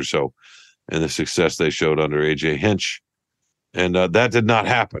 games or so, and the success they showed under AJ Hinch. And that did not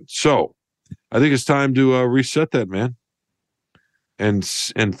happen. So I think it's time to reset that, man, and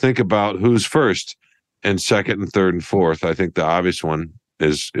think about who's first and second and third and fourth. I think the obvious one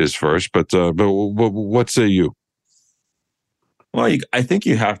is first, but what say you? Well, I think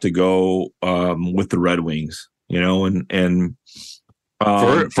you have to go with the Red Wings, and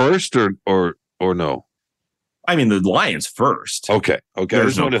first or no? I mean, the Lions first. Okay.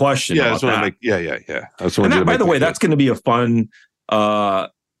 There's no question. Yeah, about that. Yeah. By the way, that's going to be a fun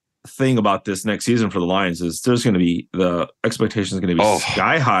thing about this next season for the Lions. Is there's going to be the expectations going to be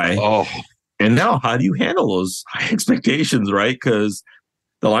sky high. Oh, and now how do you handle those high expectations, right? Because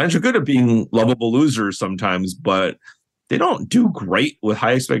the Lions are good at being lovable losers sometimes, but they don't do great with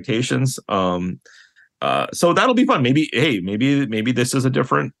high expectations. So that'll be fun. Maybe this is a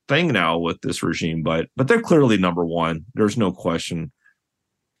different thing now with this regime, but they're clearly number one. There's no question.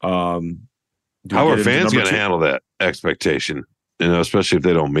 How are fans going to handle that expectation? Especially if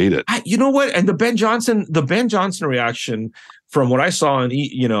they don't meet it. You know what? And the Ben Johnson reaction, from what I saw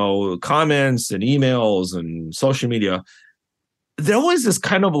in comments and emails and social media, there was this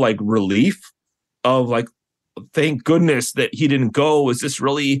kind of like relief of like, thank goodness that he didn't go. Is this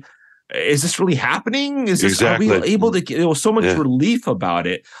really happening? Are we able to get, there was so much relief about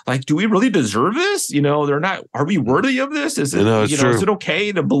it. Like, do we really deserve this? Are we worthy of this? Is it, is it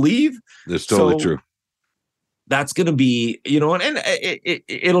okay to believe? It's totally true. That's going to be, and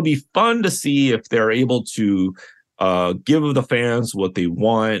it'll be fun to see if they're able to give the fans what they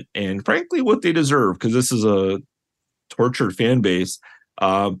want and frankly, what they deserve. Cause this is a tortured fan base.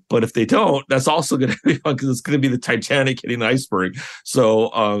 But if they don't, that's also going to be fun because it's going to be the Titanic hitting the iceberg.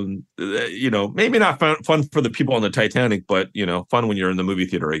 So, maybe not fun for the people on the Titanic, but, fun when you're in the movie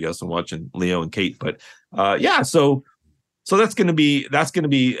theater, I guess, and watching Leo and Kate. But so that's going to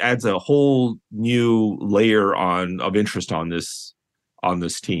be adds a whole new layer of interest on this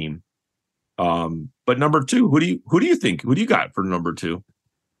team. But number two, who do you think? Who do you got for number two?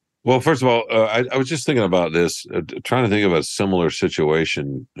 Well, first of all, I was just thinking about this, trying to think of a similar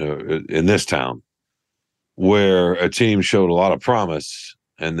situation in this town where a team showed a lot of promise.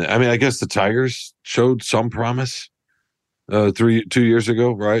 And I guess the Tigers showed some promise 2 years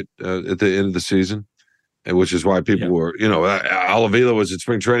ago, right? At the end of the season, which is why people were, Alavila was at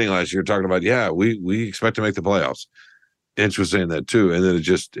spring training last year talking about, we expect to make the playoffs. Inch was saying that too. And then it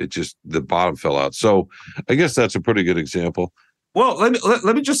just the bottom fell out. So I guess that's a pretty good example. Well,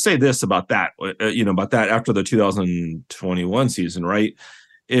 let me just say this about that, about that after the 2021 season, right?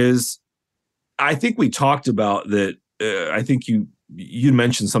 Is I think we talked about that. I think you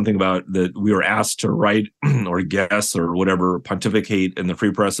mentioned something about that we were asked to write or guess or whatever, pontificate in the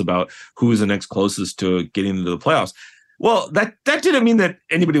Free Press about who is the next closest to getting into the playoffs. Well, that didn't mean that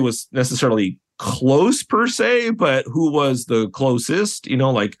anybody was necessarily close per se, but who was the closest?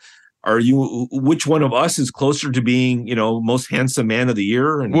 Which one of us is closer to being, most handsome man of the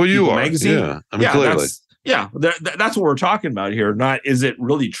year? And well, you are. Magazine? Yeah, clearly. That's what we're talking about here. Not is it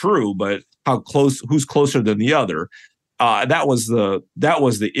really true, but who's closer than the other? That was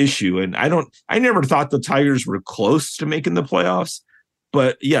the issue. And I never thought the Tigers were close to making the playoffs,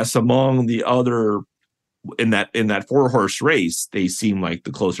 but yes, among the other in that 4-horse race, they seem like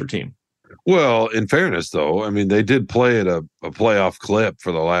the closer team. Well, in fairness, though, they did play at a playoff clip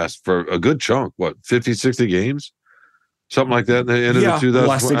for a good chunk, 50, 60 games? Something like that in the end of the 2000. The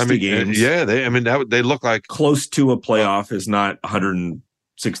last 60 games. Yeah, they look like close to a playoff is not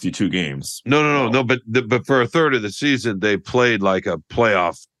 162 games. No. But for a third of the season, they played like a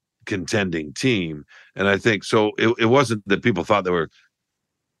playoff contending team. And I think so it wasn't that people thought they were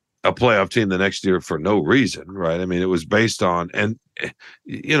a playoff team the next year for no reason, right? It was based on, and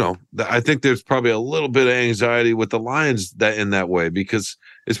I think there's probably a little bit of anxiety with the Lions that in that way because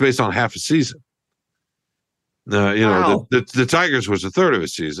it's based on half a season. Wow. The Tigers was a third of a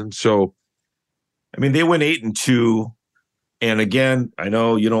season, so they went 8-2, and again, I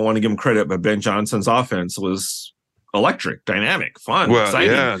know you don't want to give them credit, but Ben Johnson's offense was electric, dynamic, fun, Well,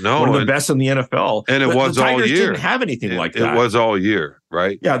 exciting. yeah, no, One of the best in the NFL. and it But was the all Tigers year. didn't have anything like that. It was all year,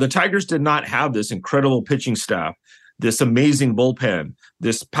 right? Yeah, the Tigers did not have this incredible pitching staff, this amazing bullpen,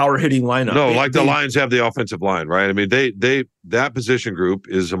 this power hitting lineup. No, the Lions have the offensive line, right? I mean, that position group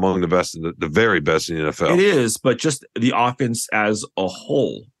is among the best, the very best in the NFL. It is, but just the offense as a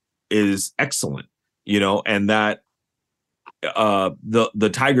whole is excellent, and that the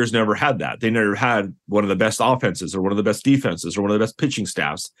Tigers never had that. They never had one of the best offenses or one of the best defenses or one of the best pitching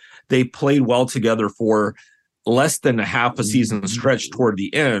staffs. They played well together for less than a half a season stretch toward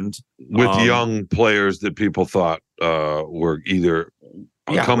the end with young players that people thought were either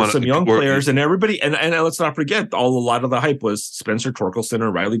some young players and everybody, and let's not forget a lot of the hype was Spencer Torkelson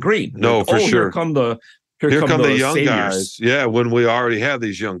and Riley Green. No, for sure. Here come the young saviors. Guys. Yeah, when we already have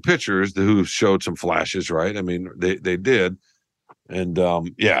these young pitchers who showed some flashes, right? I mean, they did. And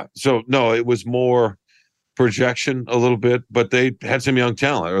so no, it was more projection a little bit, but they had some young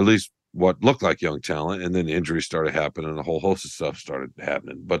talent, or at least what looked like young talent, and then injuries started happening and a whole host of stuff started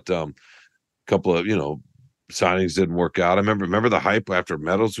happening. But a couple of signings didn't work out. I remember the hype after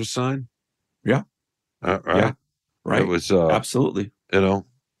Meadows was signed. Yeah. Right. Yeah. Right. It was absolutely. And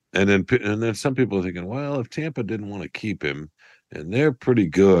then some people are thinking, well, if Tampa didn't want to keep him, and they're pretty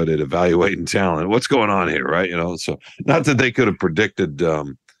good at evaluating talent, what's going on here, right? So not that they could have predicted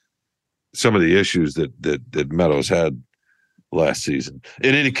some of the issues that Meadows had last season.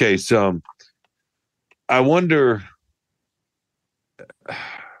 In any case, I wonder.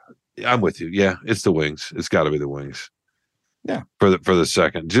 I'm with you. Yeah, it's the Wings. It's got to be the Wings. Yeah, for the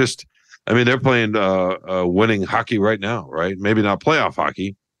second. Just, I mean, they're playing winning hockey right now, right? Maybe not playoff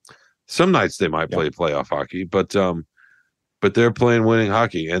hockey. Some nights they might play playoff hockey, but they're playing winning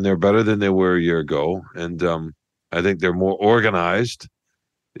hockey, and they're better than they were a year ago. And I think they're more organized.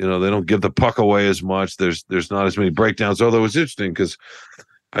 They don't give the puck away as much. There's not as many breakdowns. Although it was interesting because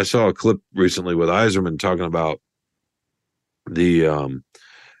I saw a clip recently with Yzerman talking about the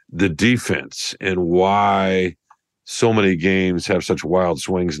defense and why so many games have such wild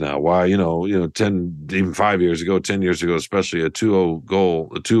swings now. Why, 10 years ago, especially a 2-0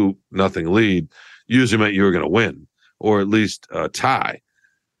 goal, a 2-0 lead usually meant you were going to win or at least tie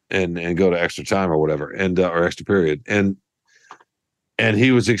and go to extra time or whatever, and or extra period. And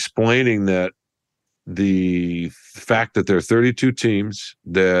he was explaining that the fact that there are 32 teams,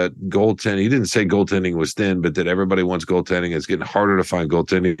 that goaltending, he didn't say goaltending was thin, but that everybody wants goaltending. It's getting harder to find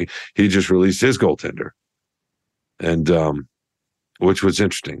goaltending. He just released his goaltender, and which was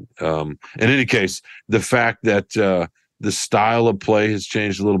interesting. In any case, the fact that the style of play has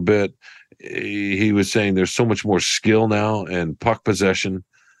changed a little bit. He was saying there's so much more skill now and puck possession,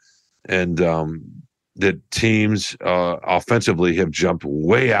 and that teams offensively have jumped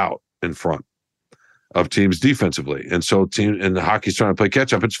way out in front of teams defensively. And so the hockey's trying to play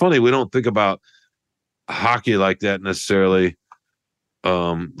catch up. It's funny, we don't think about hockey like that necessarily,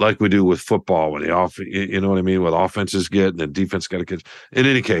 like we do with football when you know what I mean, what offenses get and the defense got to catch. In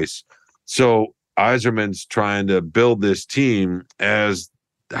any case, so Yzerman's trying to build this team as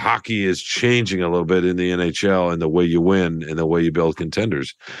hockey is changing a little bit in the NHL and the way you win and the way you build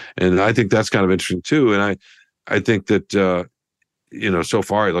contenders. And I think that's kind of interesting too. And I think that, so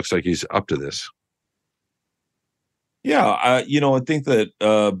far it looks like he's up to this. Yeah. I think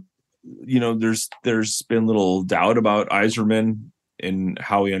that, there's been little doubt about Yzerman and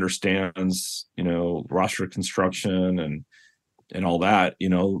how he understands, roster construction and all that.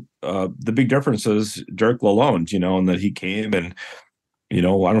 The big difference is Derek Lalonde, and that he came and, I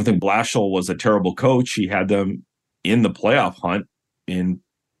don't think Blashill was a terrible coach. He had them in the playoff hunt in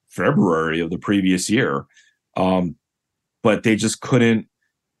February of the previous year. But they just couldn't,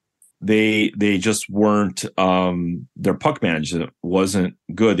 they just weren't, their puck management wasn't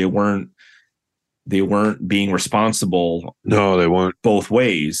good. They weren't being responsible. No, they weren't both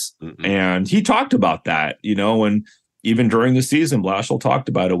ways. Mm-mm. And he talked about that, and even during the season, Blashill talked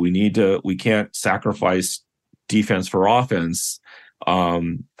about it. We can't sacrifice defense for offense.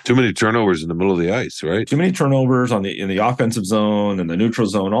 Too many turnovers in the middle of the ice, right? Too many turnovers in the offensive zone and the neutral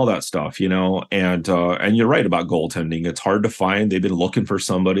zone, all that stuff, and you're right about goaltending. It's hard to find. They've been looking for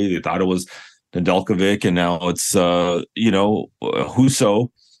somebody. They thought it was Nedeljkovic, and now it's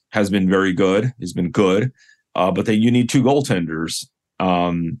Husso has been very good. He's been good. But you need two goaltenders.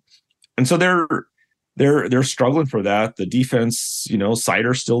 And so they're struggling for that. The defense,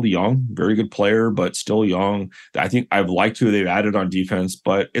 Seider's still young, very good player, but still young. I think I've liked who they've added on defense,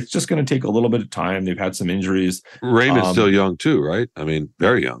 but it's just going to take a little bit of time. They've had some injuries. Raymond's still young too, right? I mean,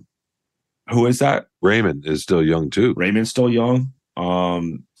 very young. Who is that? Raymond is still young too. Raymond's still young.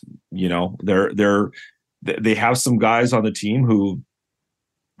 They're they have some guys on the team who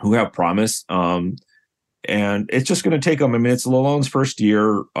have promise. And it's just going to take him. I mean, it's Lalonde's first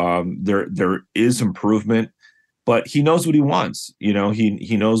year. There is improvement, but he knows what he wants. You know,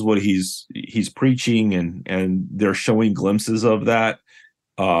 he knows what he's preaching, and they're showing glimpses of that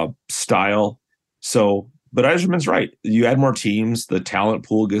style. So, but Eiserman's right. You add more teams, the talent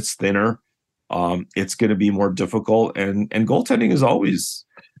pool gets thinner. It's going to be more difficult, and goaltending is always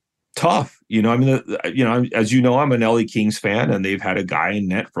tough. You know, I mean, as you know, I'm an LA Kings fan, and they've had a guy in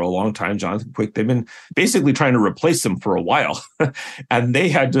net for a long time, Jonathan Quick. They've been basically trying to replace him for a while, and they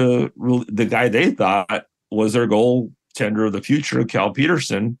had to. The guy they thought was their goaltender of the future, Cal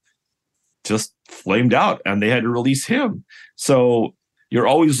Peterson, just flamed out, and they had to release him. So you're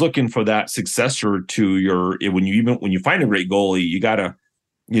always looking for that successor to your. When you find a great goalie, you gotta,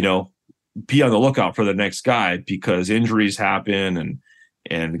 be on the lookout for the next guy, because injuries happen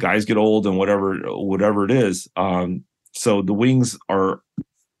and guys get old and whatever it is. So the Wings are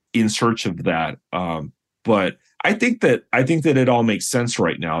in search of that. But I think that it all makes sense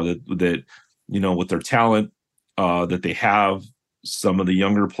right now that with their talent that they have, some of the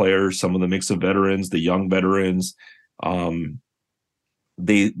younger players, some of the mix of veterans, the young veterans, the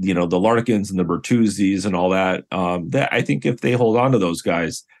Larkins and the Bertuzzis and all that, that I think if they hold on to those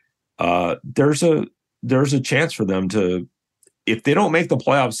guys, there's a chance for them to, if they don't make the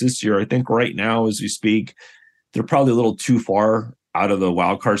playoffs this year. I think right now, as we speak, they're probably a little too far out of the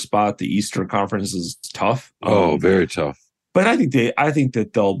wild card spot. The Eastern Conference is tough. Very tough. But I think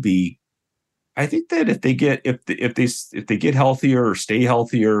that they'll be. I think that if they get healthier or stay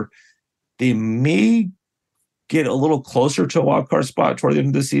healthier, they may get a little closer to a wild card spot toward the end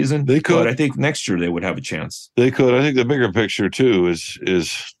of the season. They could. But I think next year they would have a chance. They could. I think the bigger picture too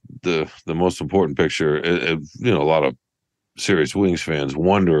is the most important picture. A lot of serious Wings fans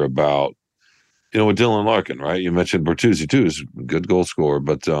wonder about, with Dylan Larkin, right? You mentioned Bertuzzi too, is a good goal scorer,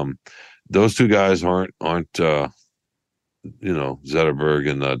 but those two guys aren't Zetterberg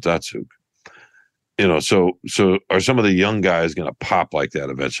and Datsuk. So are some of the young guys going to pop like that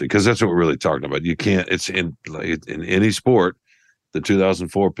eventually? Because that's what we're really talking about. You can't. It's in any sport. The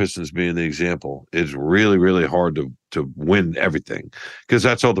 2004 Pistons being the example, it's really, really hard to win everything, because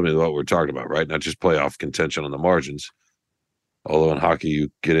that's ultimately what we're talking about, right? Not just playoff contention on the margins. Although in hockey,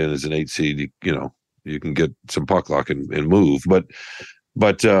 you get in as an 8 seed, you can get some puck luck and move.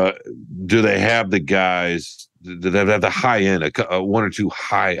 But do they have the guys? Do they have the high end, one or two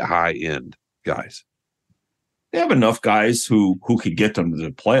high end guys? They have enough guys who could get them to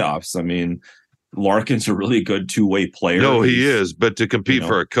the playoffs. I mean, Larkin's a really good two-way player. No, he is. But to compete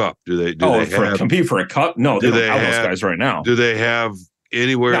for a cup, compete for a cup? No, they don't have those guys right now. Do they have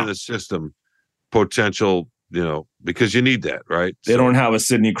anywhere in the system potential? Because you need that, right? They don't have a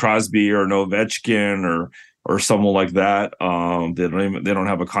Sidney Crosby or an Ovechkin or someone like that. They don't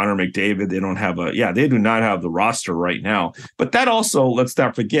have a Connor McDavid. They don't have they do not have the roster right now. But that also, let's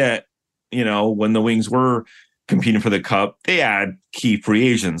not forget, when the Wings were competing for the cup, they add key free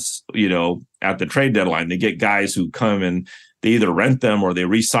agents, at the trade deadline. They get guys who come and they either rent them or they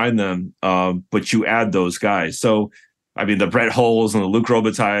re-sign them, but you add those guys. So, I mean, the Brett Hulls and the Luc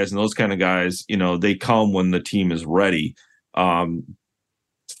Robitailles and those kind of guys, they come when the team is ready.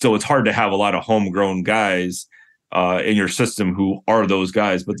 So it's hard to have a lot of homegrown guys in your system who are those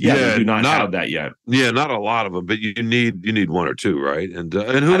guys. But they do not have that yet. Yeah, not a lot of them, but you need one or two, right? And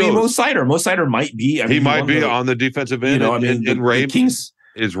who knows? Mo Seider might be. He might be on the defensive end. Raymond, Kings,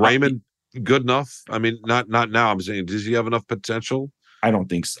 is Raymond good enough? I mean, not now. I'm saying, does he have enough potential? I don't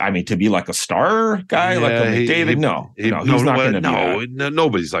think so. I mean, to be like a star guy, like a McDavid, he's not going to be that.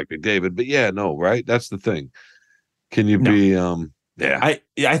 Nobody's like McDavid, but right? That's the thing. Can you be?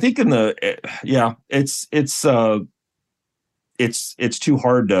 I think in the it's too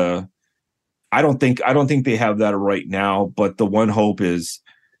hard to. I don't think they have that right now. But the one hope is,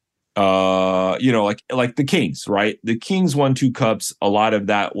 like the Kings, right? The Kings won 2 cups. A lot of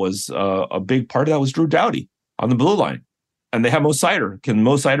that was a big part of that was Drew Doughty on the blue line. And they have Mo Seider. Can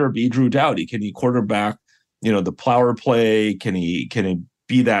Mo Seider be Drew Doughty? Can he quarterback, the power play? Can he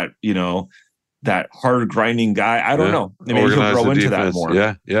be that, that hard grinding guy? I don't know. Maybe he'll grow into that more.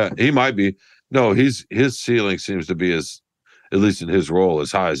 Yeah. He might be. No, his ceiling seems to be, as at least in his role,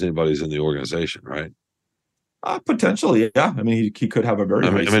 as high as anybody's in the organization, right? Potentially, yeah. I mean, he could have a very. I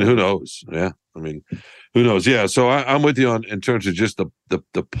mean, who knows? Yeah. I mean, who knows? Yeah. So I'm with you in terms of just the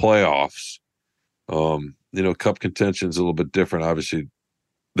playoffs. Cup contention is a little bit different. Obviously,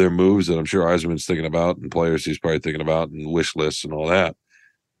 there are moves that I'm sure Yzerman's thinking about, and players he's probably thinking about, and wish lists and all that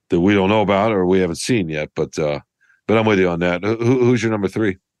we don't know about or we haven't seen yet. But I'm with you on that. Who's your number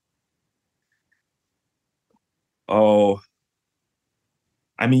 3? Oh,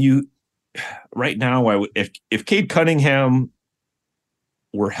 I mean, right now, I would if Cade Cunningham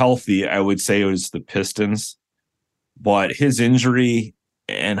were healthy, I would say it was the Pistons. But his injury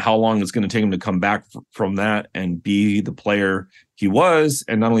and how long it's going to take him to come back from that and be the player he was,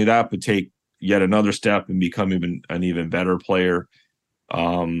 and not only that, but take yet another step and become an even better player.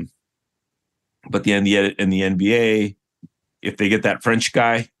 But in the NBA, if they get that French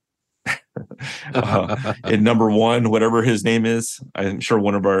guy in number one, whatever his name is, I'm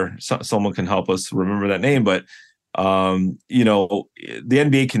sure someone can help us remember that name. But you know, the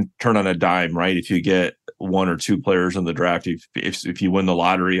NBA can turn on a dime, right? If you get one or two players in the draft, if you win the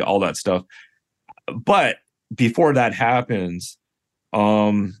lottery, all that stuff. But before that happens,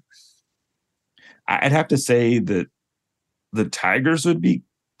 I'd have to say that the Tigers would be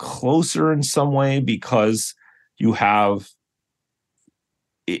closer in some way, because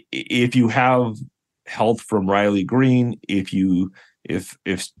if you have health from Riley Green, if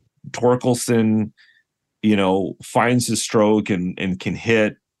Torkelson, you know, finds his stroke and can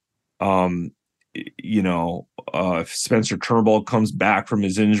hit, if Spencer Turnbull comes back from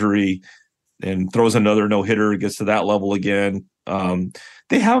his injury and throws another no-hitter, gets to that level again,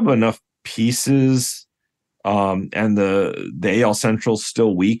 they have enough pieces, and the AL Central's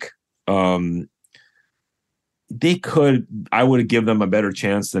still weak. I would give them a better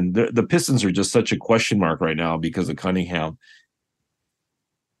chance than the Pistons are just such a question mark right now because of Cunningham.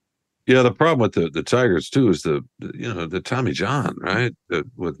 Yeah, the problem with the Tigers too is the Tommy John, right?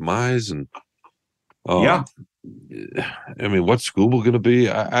 With Mize and yeah. I mean, what's Skubal going to be?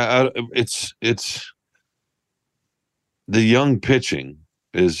 It's the young pitching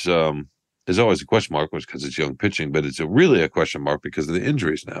is always a question mark, because it's young pitching, but it's really a question mark because of the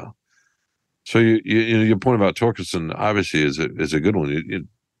injuries now. So your point about Torkelson obviously is a good one. You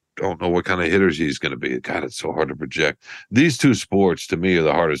don't know what kind of hitters he's going to be. God, it's so hard to project. These two sports to me are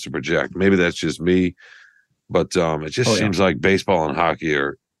the hardest to project. Maybe that's just me, but it just seems like baseball and hockey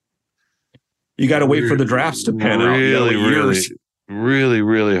are. You got to wait for the drafts to pan out. Really,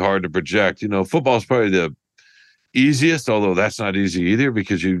 really hard to project. You know, football is probably the easiest, although that's not easy either,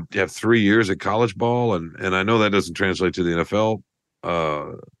 because you have 3 years of college ball, and I know that doesn't translate to the NFL,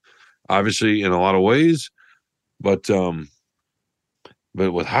 obviously in a lot of ways, but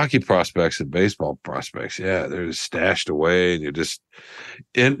with hockey prospects and baseball prospects, yeah, they're just stashed away,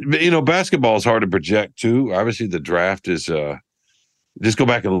 and basketball is hard to project too. Obviously, the draft is just go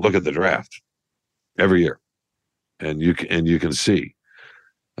back and look at the draft every year, and you can see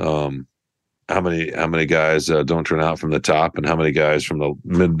how many guys don't turn out from the top, and how many guys from the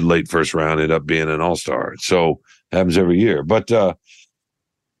mid-late first round end up being an all-star. So it happens every year. But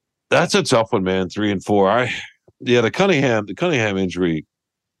that's a tough one, man. 3 and 4. The Cunningham injury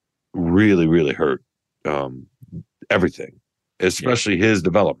really, really hurt everything, especially his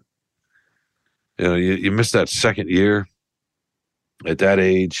development. You know, you miss that second year at that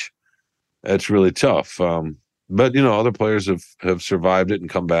age. That's really tough. But other players have survived it and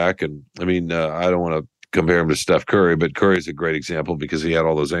come back. And I mean, I don't want to compare him to Steph Curry, but Curry's a great example because he had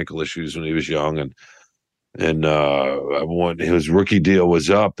all those ankle issues when he was young, and when his rookie deal was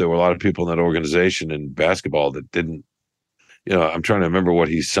up, there were a lot of people in that organization in basketball that didn't. I'm trying to remember what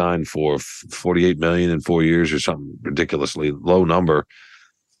he signed for, $48 million in 4 years or something ridiculously low number.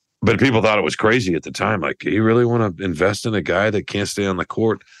 But people thought it was crazy at the time. Like, do you really want to invest in a guy that can't stay on the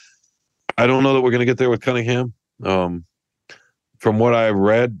court? I don't know that we're going to get there with Cunningham. From what I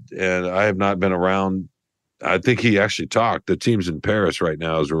read, and I have not been around, I think he actually talked. The team's in Paris right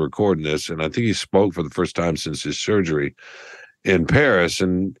now as we're recording this, and I think he spoke for the first time since his surgery in Paris.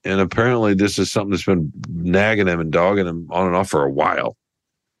 And apparently this is something that's been nagging him and dogging him on and off for a while,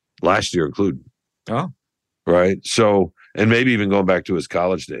 last year included. Oh. Right? So, and maybe even going back to his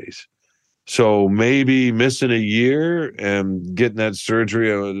college days. So maybe missing a year and getting that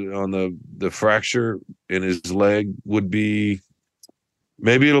surgery on the fracture in his leg would be,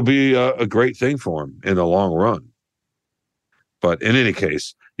 maybe it'll be a great thing for him in the long run. But in any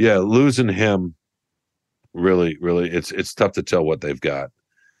case, yeah, losing him, really, really, it's tough to tell what they've got.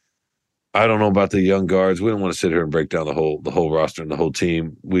 I don't know about the young guards. We don't want to sit here and break down the whole roster and the whole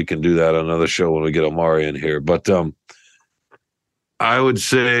team. We can do that on another show when we get Omari in here. But I would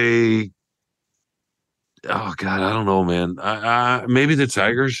say, oh God, I don't know, man. Maybe the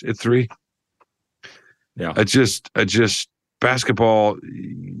Tigers at 3. Yeah. I just basketball.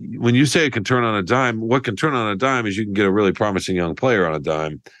 When you say it can turn on a dime, what can turn on a dime is you can get a really promising young player on a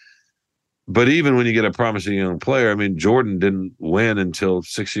dime. But even when you get a promising young player, I mean, Jordan didn't win until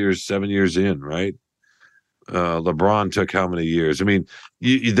 6 years, 7 years in, right? LeBron took how many years? I mean,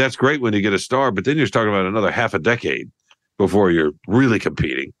 that's great when you get a star, but then you're talking about another half a decade before you're really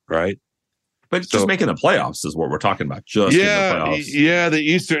competing, right? But just making the playoffs is what we're talking about. Just in the playoffs. Yeah, the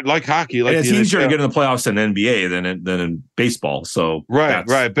Eastern, like hockey, like and it's easier to get in the playoffs in NBA than in baseball. So right,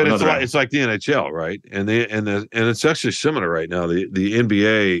 but it's like the NHL, right? And it's actually similar right now. The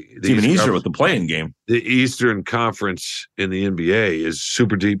NBA, it's even easier with the playing game. The Eastern Conference in the NBA is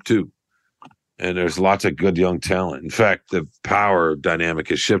super deep too, and there's lots of good young talent. In fact, the power dynamic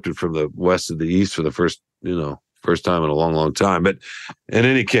has shifted from the West to the East for the first time in a long, long time. But in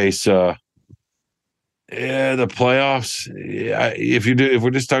any case. Yeah, the playoffs. Yeah, if we're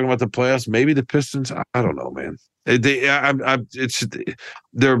just talking about the playoffs, maybe the Pistons. I don't know, man.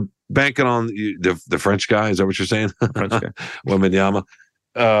 They're banking on the French guy. Is that what you're saying? French guy, Wembanyama.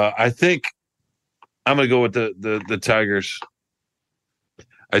 I think I'm going to go with the Tigers.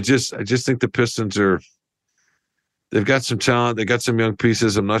 I just think the Pistons they've got some talent. They got some young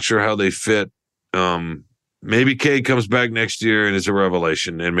pieces. I'm not sure how they fit. Maybe Cade comes back next year and is a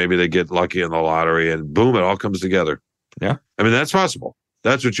revelation, and maybe they get lucky in the lottery, and boom, it all comes together. Yeah, I mean that's possible.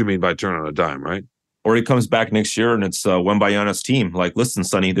 That's what you mean by turn on a dime, right? Or he comes back next year and it's Wembanyama's team. Like, listen,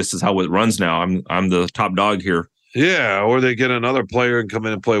 Sonny, this is how it runs now. I'm the top dog here. Yeah, or they get another player and come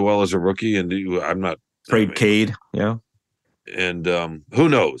in and play well as a rookie, and I'm not trade Cade. Yeah, and who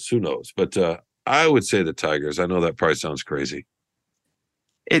knows? But I would say the Tigers. I know that probably sounds crazy.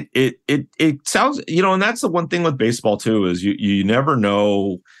 It sounds, and that's the one thing with baseball too, is you never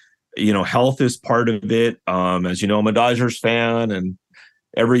know, health is part of it. As you know, I'm a Dodgers fan, and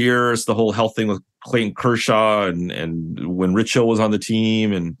every year it's the whole health thing with Clayton Kershaw and when Rich Hill was on the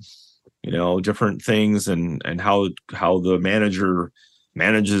team, and, different things, and how the manager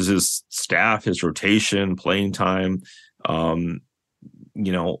manages his staff, his rotation, playing time.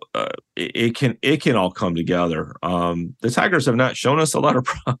 It can all come together. The Tigers have not shown us a lot of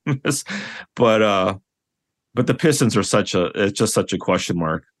promise, but the Pistons are it's just such a question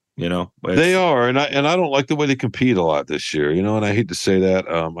mark. They are, and I don't like the way they compete a lot this year. And I hate to say that.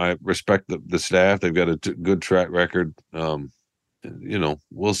 I respect the staff; they've got a good track record.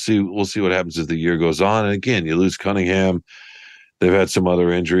 We'll see what happens as the year goes on. And again, you lose Cunningham. They've had some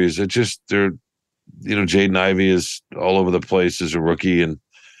other injuries. Jaden Ivey is all over the place as a rookie, and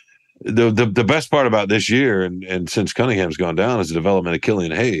the best part about this year and since Cunningham's gone down is the development of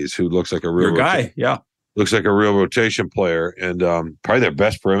Killian Hayes, who looks like a real guy. Yeah, looks like a real rotation player, and probably their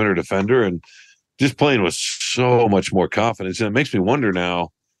best perimeter defender, and just playing with so much more confidence. And it makes me wonder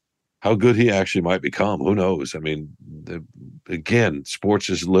now how good he actually might become. Who knows? I mean, again, sports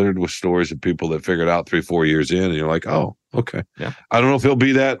is littered with stories of people that figured out 3-4 years in, and you're like, oh, okay. Yeah. I don't know if he'll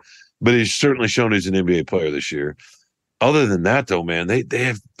be that, but he's certainly shown he's an NBA player this year. Other than that, though, man, they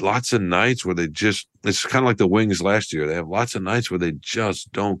have lots of nights where it's kind of like the Wings last year. They have lots of nights where they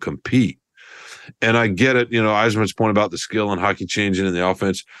just don't compete. And I get it, Eisman's point about the skill and hockey changing in the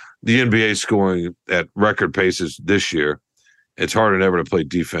offense. The NBA scoring at record paces this year. It's harder than ever to play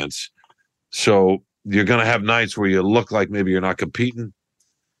defense. So you're going to have nights where you look like maybe you're not competing.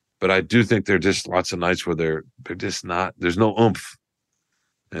 But I do think there are just lots of nights where they're just not. There's no oomph.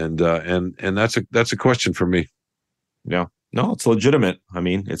 And that's a question for me. Yeah, no, it's legitimate. I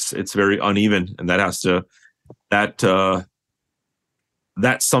mean, it's very uneven, and that's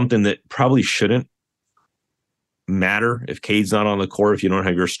something that probably shouldn't matter if Cade's not on the court. If you don't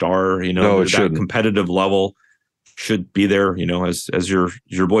have your star, that competitive level should be there. As your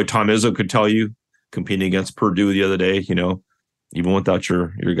boy Tom Izzo could tell you, competing against Purdue the other day, even without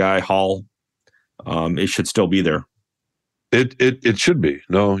your guy Hall, it should still be there. It should be.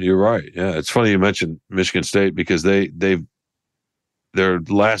 No, you're right. Yeah, it's funny you mentioned Michigan State because their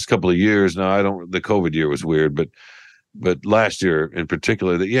last couple of years. Now the COVID year was weird, but last year in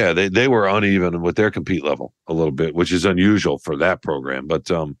particular, they were uneven with their compete level a little bit, which is unusual for that program. But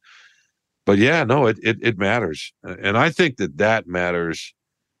yeah, no, it matters, and I think that matters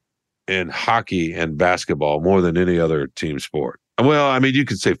in hockey and basketball more than any other team sport. Well, I mean, you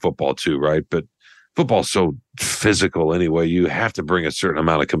could say football too, right? But football's so physical anyway. You have to bring a certain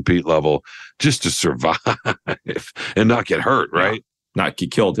amount of compete level just to survive and not get hurt, right? Not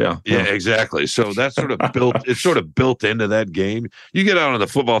get killed, yeah. Yeah, exactly. So that's sort of built. It's sort of built into that game. You get out on the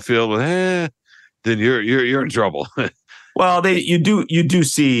football field with, then you're in trouble. Well, you do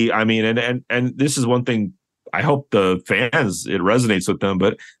see. I mean, and this is one thing. I hope the fans it resonates with them.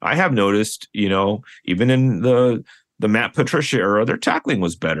 But I have noticed, even in the Matt Patricia era, their tackling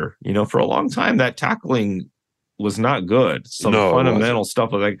was better. For a long time, that tackling was not good. Some fundamental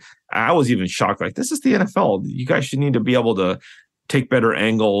stuff. Like I was even shocked. Like, this is the NFL. You guys should need to be able to take better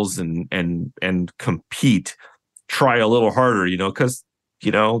angles and compete, try a little harder, because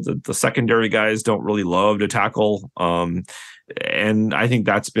the secondary guys don't really love to tackle. And I think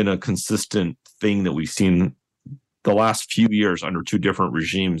that's been a consistent thing that we've seen the last few years under two different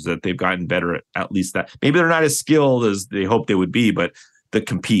regimes, that they've gotten better at least that. Maybe they're not as skilled as they hope they would be, but the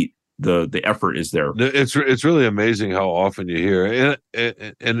compete, the effort is there. It's really amazing how often you hear, and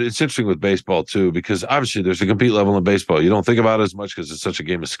it's interesting with baseball too, because obviously there's a compete level in baseball. You don't think about it as much because it's such a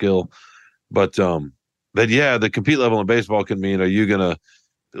game of skill, but yeah, the compete level in baseball can mean, are you gonna?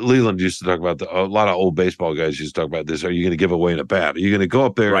 Leland used to talk about a lot of old baseball guys used to talk about this. Are you going to give away in a bat? Are you going to go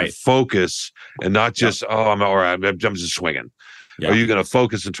up there and focus and not just, I'm all right, I'm just swinging? Yeah. Are you going to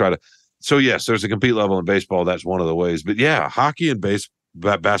focus and try to? So yes, there's a compete level in baseball. That's one of the ways. But yeah, hockey and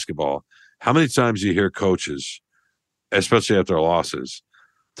basketball. How many times do you hear coaches, especially after losses,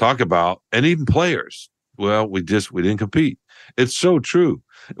 talk about, and even players? Well, we didn't compete. It's so true.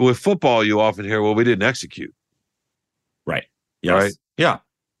 With football, you often hear, well, we didn't execute. Right. Yes. Right. Yeah.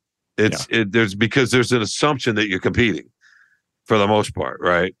 There's because there's an assumption that you're competing for the most part,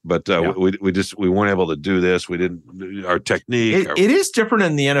 right? But we weren't able to do this. We didn't, our technique. It is different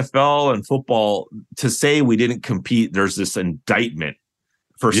in the NFL and football to say we didn't compete. There's this indictment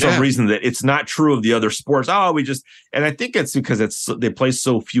for some reason that it's not true of the other sports. And I think it's because they play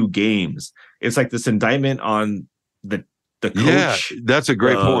so few games. It's like this indictment on the coach. Yeah, that's a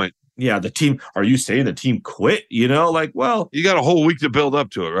great point. Yeah, the team. Are you saying the team quit? Well, you got a whole week to build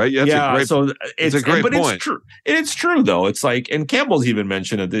up to it, right? So it's a great point. It's true. It's true though. It's like, and Campbell's even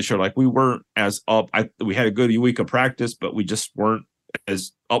mentioned it this year. Like, we weren't as up. We had a good week of practice, but we just weren't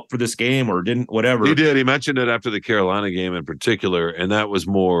as up for this game, or didn't, whatever. He did. He mentioned it after the Carolina game in particular, and that was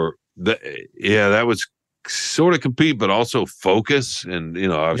more. That was sort of compete, but also focus. And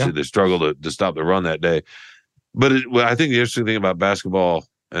obviously they struggled to stop the run that day. But I think the interesting thing about basketball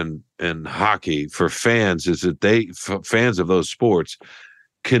and hockey for fans is that fans of those sports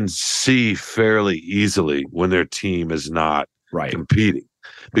can see fairly easily when their team is not competing,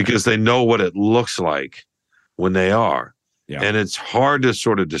 because they know what it looks like when they are. Yeah. And it's hard to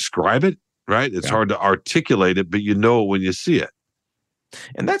sort of describe it, right? It's hard to articulate it, but when you see it.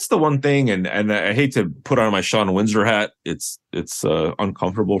 And that's the one thing, and I hate to put on my Sean Windsor hat. It's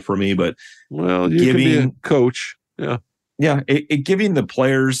uncomfortable for me, but you can be a coach. Yeah. Yeah, giving the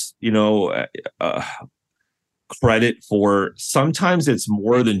players, credit for, sometimes it's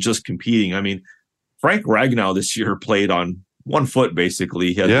more than just competing. I mean, Frank Ragnow this year played on one foot,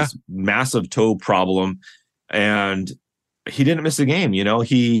 basically. He had this massive toe problem, and he didn't miss a game.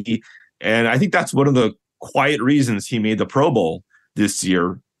 And I think that's one of the quiet reasons he made the Pro Bowl this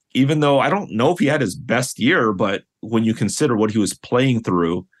year, even though I don't know if he had his best year, but when you consider what he was playing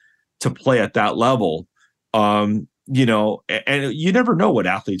through to play at that level, and you never know what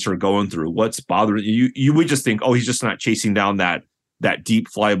athletes are going through, what's bothering you. You would just think, oh, he's just not chasing down that deep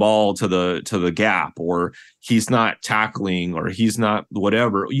fly ball to the gap, or he's not tackling, or he's not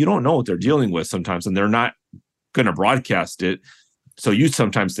whatever. You don't know what they're dealing with sometimes, and they're not going to broadcast it. So you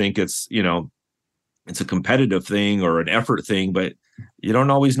sometimes think it's a competitive thing or an effort thing, but you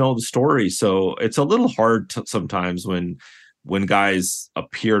don't always know the story. So it's a little hard sometimes when guys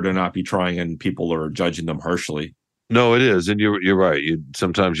appear to not be trying and people are judging them harshly. No, it is. And you're right.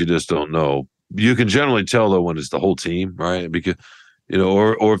 Sometimes you just don't know. You can generally tell though when it's the whole team, right? Because,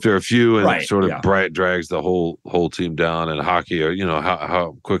 or if there are a few and it sort of drags the whole team down. In hockey, or,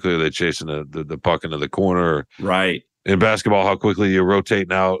 how quickly are they chasing the puck into the corner? Right. In basketball, how quickly you're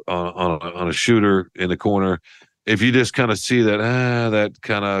rotating out on a shooter in the corner. If you just kind of see that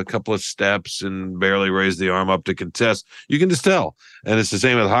kind of couple of steps and barely raise the arm up to contest, you can just tell. And it's the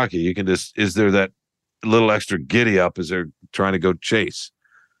same with hockey. You can just, is there that little extra giddy up as they're trying to go chase?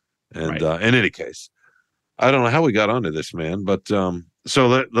 And in any case, I don't know how we got onto this, man, but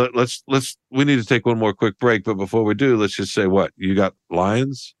so let's we need to take one more quick break. But before we do, let's just say what you got: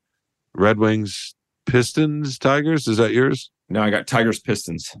 Lions, Red Wings, Pistons, Tigers. Is that yours? No, I got Tigers,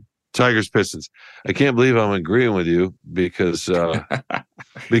 Pistons. Tigers, Pistons. I can't believe I'm agreeing with you because you're right.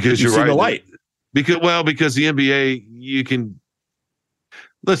 The light. Because the NBA, you can.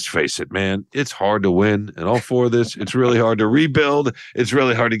 Let's face it, man. It's hard to win, and all for this, it's really hard to rebuild. It's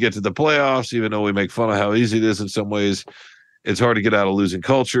really hard to get to the playoffs, even though we make fun of how easy it is in some ways. It's hard to get out of losing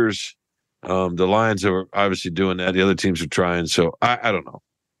cultures. The Lions are obviously doing that. The other teams are trying. So I don't know,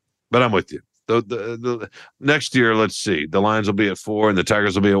 but I'm with you. The next year, let's see. The Lions will be at 4 and the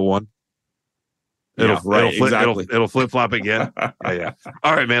Tigers will be at 1. It'll flip flop again. Yeah.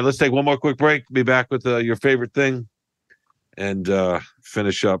 All right, man. Let's take one more quick break. Be back with your favorite thing, and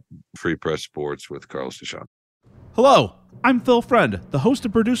finish up Free Press Sports with Carlos Deshawn. Hello, I'm Phil Friend, the host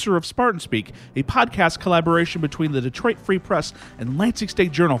and producer of Spartan Speak, a podcast collaboration between the Detroit Free Press and Lansing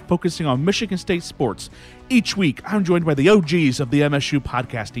State Journal focusing on Michigan State sports. Each week, I'm joined by the OGs of the MSU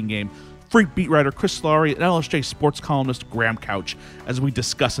podcasting game, Freak beat writer Chris Laurie and LSJ sports columnist Graham Couch, as we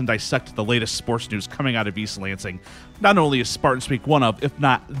discuss and dissect the latest sports news coming out of East Lansing. Not only is Spartan Speak one of, if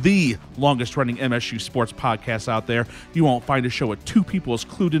not the longest-running MSU sports podcast out there, you won't find a show with two people as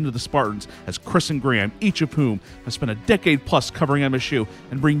clued into the Spartans as Chris and Graham, each of whom have spent a decade-plus covering MSU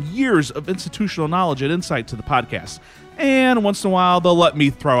and bring years of institutional knowledge and insight to the podcast. And once in a while, they'll let me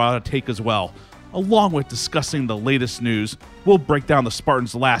throw out a take as well. Along with discussing the latest news, we'll break down the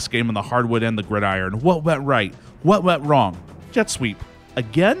Spartans' last game on the hardwood and the gridiron. What went right? What went wrong? Jet sweep.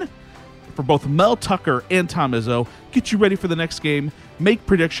 Again? For both Mel Tucker and Tom Izzo, get you ready for the next game, make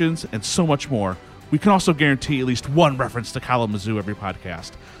predictions, and so much more. We can also guarantee at least one reference to Kalamazoo every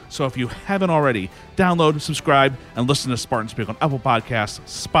podcast. So if you haven't already, download, subscribe, and listen to Spartan Speak on Apple Podcasts,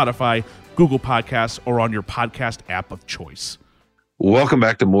 Spotify, Google Podcasts, or on your podcast app of choice. Welcome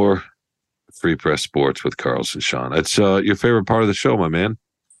back to more Free Press Sports with Carlos and Sean. It's your favorite part of the show, my man.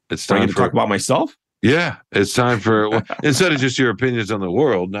 It's time to talk about myself. Yeah, it's time for instead of just your opinions on the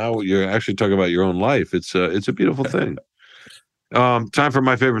world, now you're actually talking about your own life. It's a beautiful thing. Time for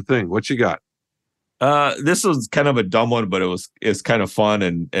my favorite thing. What you got? This was kind of a dumb one, but it's kind of fun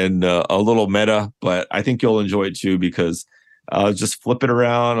and a little meta. But I think you'll enjoy it too because I was just flipping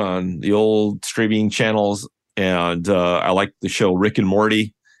around on the old streaming channels, and I like the show Rick and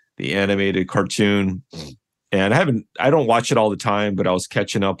Morty, the animated cartoon. And I don't watch it all the time, but I was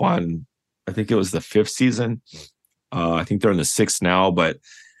catching up on, I think it was the 5th season. I think they're in the 6th now, but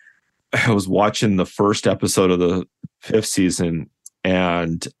I was watching the first episode of the 5th season,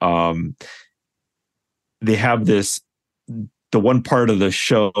 and they have the one part of the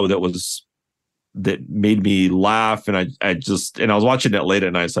show that made me laugh, and I was watching it late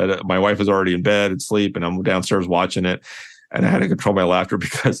at night. So my wife was already in bed and asleep, and I'm downstairs watching it. And I had to control my laughter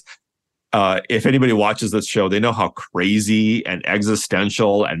because if anybody watches this show, they know how crazy and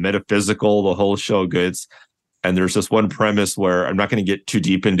existential and metaphysical the whole show gets. And there's this one premise where I'm not going to get too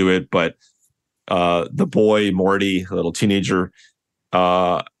deep into it, but the boy, Morty, a little teenager,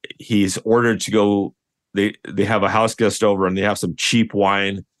 he's ordered to go. They have a house guest over and they have some cheap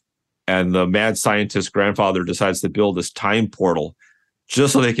wine. And the mad scientist grandfather decides to build this time portal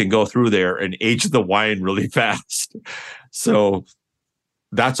just so they can go through there and age the wine really fast. So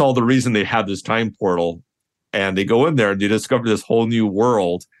that's all the reason they have this time portal. And they go in there and they discover this whole new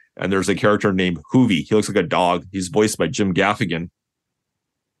world. And there's a character named Hoovy. He looks like a dog. He's voiced by Jim Gaffigan.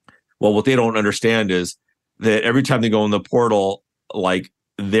 Well, what they don't understand is that every time they go in the portal, like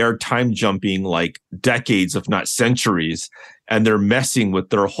they're time jumping like decades, if not centuries. And they're messing with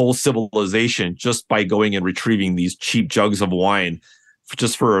their whole civilization just by going and retrieving these cheap jugs of wine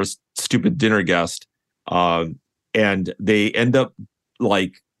just for a stupid dinner guest. And they end up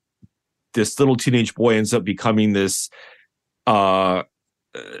like this little teenage boy ends up becoming this villain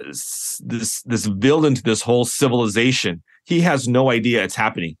to this whole civilization. He has no idea it's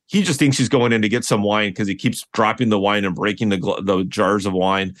happening. He just thinks he's going in to get some wine because he keeps dropping the wine and breaking the jars of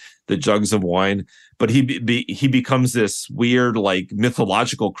wine, the jugs of wine. But he becomes this weird, like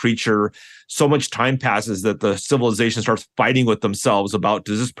mythological creature. So much time passes that the civilization starts fighting with themselves about,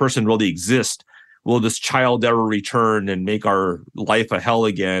 does this person really exist? Will this child ever return and make our life a hell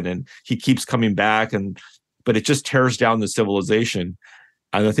again? And he keeps coming back, but it just tears down the civilization.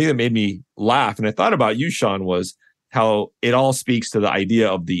 And the thing that made me laugh, and I thought about you, Sean, was how it all speaks to the idea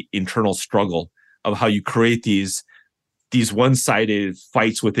of the internal struggle of how you create these one-sided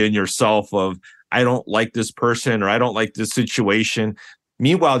fights within yourself of, I don't like this person or I don't like this situation.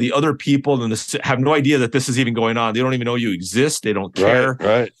 Meanwhile, the other people have no idea that this is even going on. They don't even know you exist. They don't care.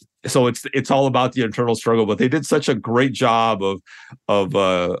 Right. So it's all about the internal struggle. But they did such a great job of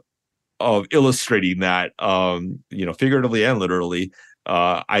illustrating that, figuratively and literally.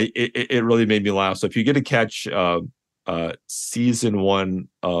 It really made me laugh. So if you get to catch episode 1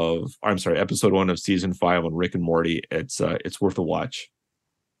 of season 5 on Rick and Morty, it's worth a watch.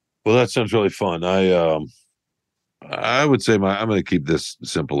 Well, that sounds really fun. I would say I'm going to keep this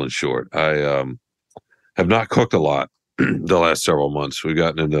simple and short. I have not cooked a lot the last several months. We've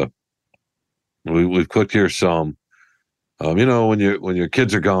cooked here some. When your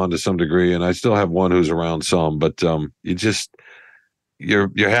kids are gone to some degree, and I still have one who's around some, but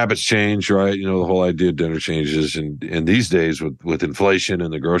your habits change, right? The whole idea of dinner changes, and these days with inflation in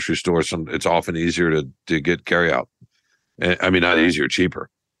the grocery store, it's often easier to get carry out. I mean, not easier, cheaper.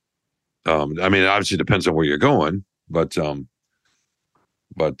 It obviously depends on where you're going, but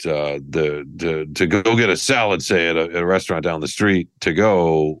But to go get a salad, say at a restaurant down the street, to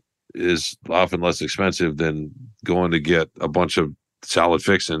go is often less expensive than going to get a bunch of salad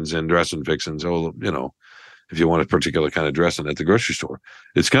fixins and dressing fixins. Oh, if you want a particular kind of dressing at the grocery store.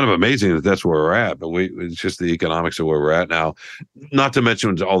 It's kind of amazing that that's where we're at, but it's just the economics of where we're at now, not to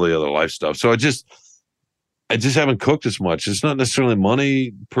mention all the other life stuff. So I just haven't cooked as much. It's not necessarily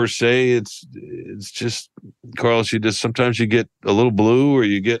money per se. It's just, Carlos, sometimes you get a little blue, or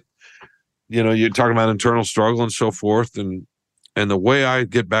you get, you're talking about internal struggle and so forth. And the way I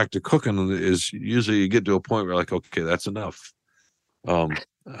get back to cooking is usually you get to a point where you're like, okay, that's enough.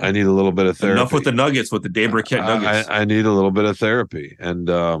 I need a little bit of therapy. Enough with the nuggets, with the Dave Burkett nuggets. I need a little bit of therapy. And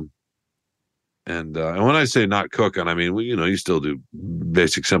when I say not cooking, I mean, you still do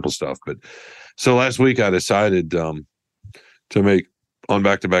basic, simple stuff. But so last week I decided to make on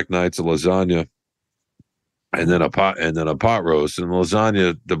back-to-back nights a lasagna and then a pot roast. And the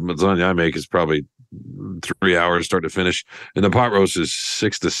lasagna I make is probably 3 hours start to finish, and the pot roast is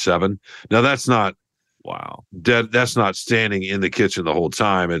 6 to 7. Now that's not that's not standing in the kitchen the whole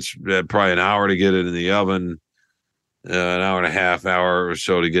time. It's probably an hour to get it in the oven, an hour and a half, hour or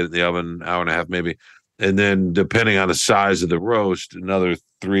so to get it in the oven, hour and a half maybe, and then depending on the size of the roast, another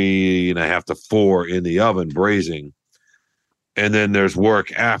 3.5 to 4 in the oven braising. And then there's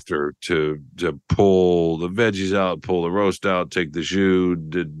work after to pull the veggies out, pull the roast out, take the jus,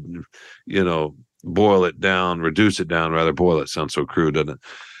 boil it down, reduce it down. Rather, boil it sounds so crude, doesn't it?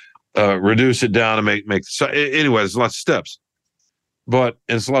 Reduce it down and make anyway. There's lots of steps, and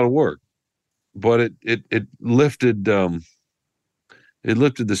it's a lot of work. But it lifted the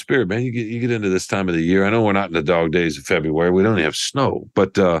spirit, man. You get into this time of the year. I know we're not in the dog days of February. We don't even have snow,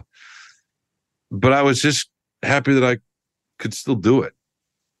 but I was just happy that I could still do it.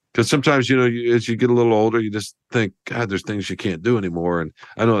 Because sometimes, as you get a little older, you just think, God, there's things you can't do anymore. And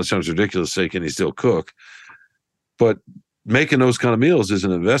I know it sounds ridiculous, say, can you still cook? But making those kind of meals is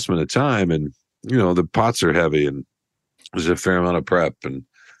an investment of time. And, the pots are heavy and there's a fair amount of prep. And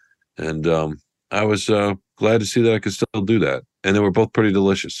I was glad to see that I could still do that. And they were both pretty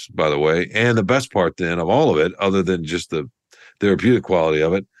delicious, by the way. And the best part then of all of it, other than just the therapeutic quality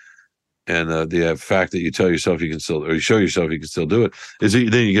of it, and the fact that you tell yourself you can still, or you show yourself you can still do it, is that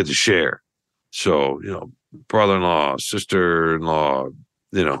then you get to share. So, brother-in-law, sister-in-law,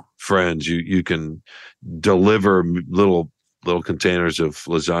 friends, you can deliver little containers of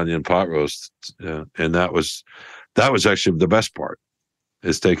lasagna and pot roast. And that was actually the best part,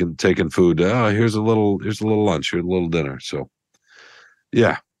 is taking food. Here's a little lunch, here's a little dinner. So,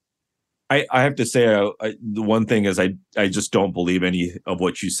 yeah. I have to say, the one thing is I just don't believe any of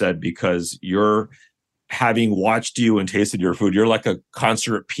what you said, because you're, having watched you and tasted your food, you're like a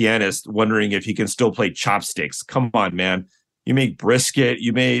concert pianist wondering if he can still play chopsticks. Come on, man. You make brisket.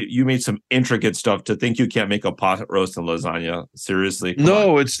 You made some intricate stuff. To think you can't make a pot roast and lasagna. Seriously.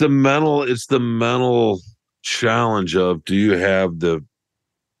 No, it's the mental challenge of, do you have the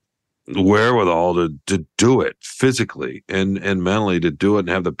wherewithal to do it physically and mentally, to do it and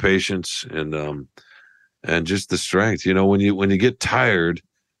have the patience and just the strength. When you get tired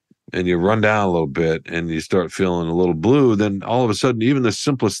and you run down a little bit and you start feeling a little blue, then all of a sudden even the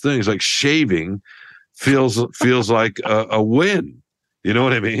simplest things like shaving feels like a win. You know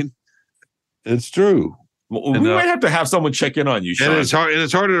what I mean? It's true. We might have to have someone check in on you, Sean. And it's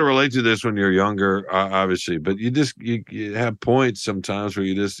harder to relate to this when you're younger, obviously. But you have points sometimes where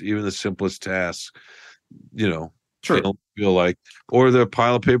you just, even the simplest tasks, sure, feel like, or the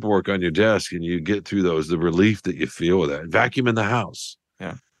pile of paperwork on your desk, and you get through those, the relief that you feel with that. Vacuum in the house.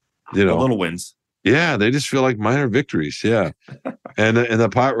 Yeah. The little wins. Yeah, they just feel like minor victories. Yeah. and the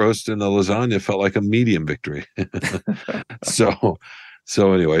pot roast and the lasagna felt like a medium victory. So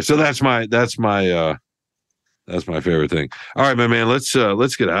anyway, so that's my favorite thing. All right, my man, let's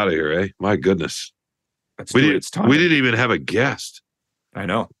get out of here, eh? My goodness. We didn't even have a guest. I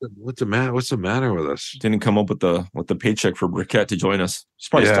know. What's the matter with us? Didn't come up with the paycheck for Burkett to join us. She's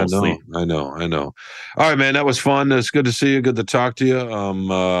probably still asleep. I know. All right, man, that was fun. It's good to see you. Good to talk to you.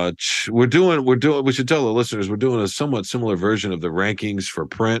 We should tell the listeners we're doing a somewhat similar version of the rankings for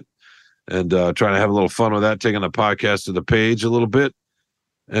print, and trying to have a little fun with that, taking the podcast to the page a little bit,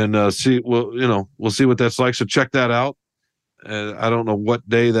 and we'll see what that's like. So check that out. I don't know what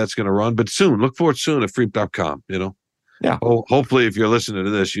day that's going to run, but soon. Look for it soon at freep.com. Yeah. Hopefully, if you're listening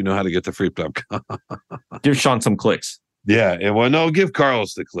to this, you know how to get to freep.com. Give Sean some clicks. Yeah. Give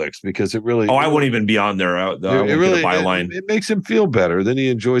Carlos the clicks, because it really. Oh, I wouldn't even be on there. I won't get a byline. It makes him feel better. Then he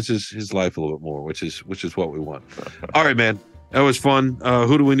enjoys his life a little bit more, which is what we want. All right, man. That was fun.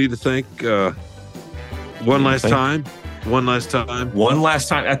 Who do we need to thank? One last time. One last time. One last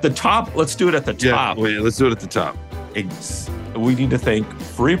time at the top. Let's do it at the top. Yeah, let's do it at the top. We need to thank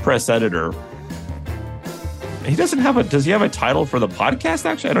Free Press Editor. He doesn't have a. Does he have a title for the podcast?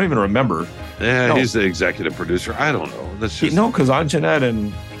 Actually, I don't even remember. Yeah, No. He's the executive producer. I don't know. Let's just No, because Anjanette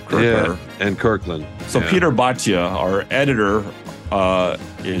and Kirk are. and Kirkland. So Yeah. Peter Bhatia, our editor,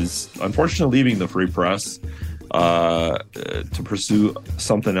 is unfortunately leaving the Free Press to pursue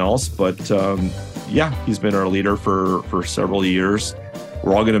something else. But he's been our leader for several years.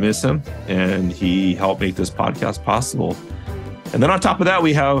 We're all going to miss him, and he helped make this podcast possible. And then on top of that,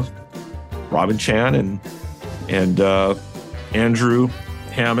 we have Robin Chan and Andrew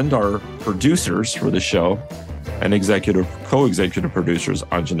Hammond, our producers for the show, and co-executive producers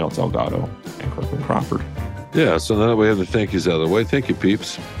Anjanelle Delgado and Kirkland Crawford. Yeah, so now that we have the thank yous out of the way, thank you,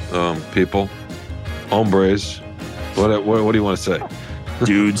 peeps, people, hombres. What do you want to say?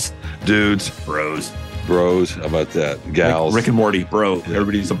 Dudes, Dudes, bros. How about that? Gals. Rick and Morty, bro. Yeah.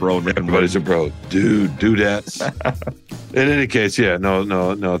 Everybody's a bro. Rick and Everybody's Morty. a bro. Dudettes. In any case, yeah,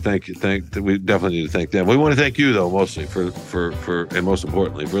 no. Thank you. We definitely need to thank them. We want to thank you though, mostly for and most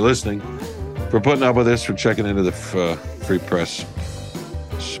importantly for listening, for putting up with this, for checking into the Free Press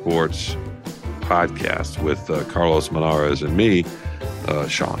Sports podcast with Carlos Menares and me,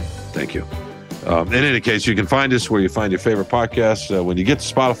 Sean. Thank you. In any case, you can find us where you find your favorite podcasts. When you get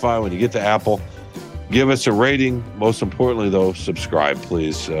to Spotify, when you get to Apple, give us a rating. Most importantly, though, subscribe,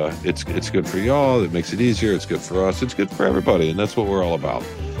 please. It's good for y'all. It makes it easier. It's good for us. It's good for everybody, and that's what we're all about.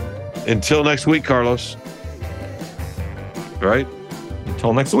 Until next week, Carlos. Right?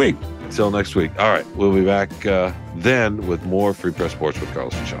 Until next week. Until next week. All right. We'll be back then with more Free Press Sports with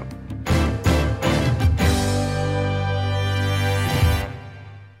Carlos and Sean.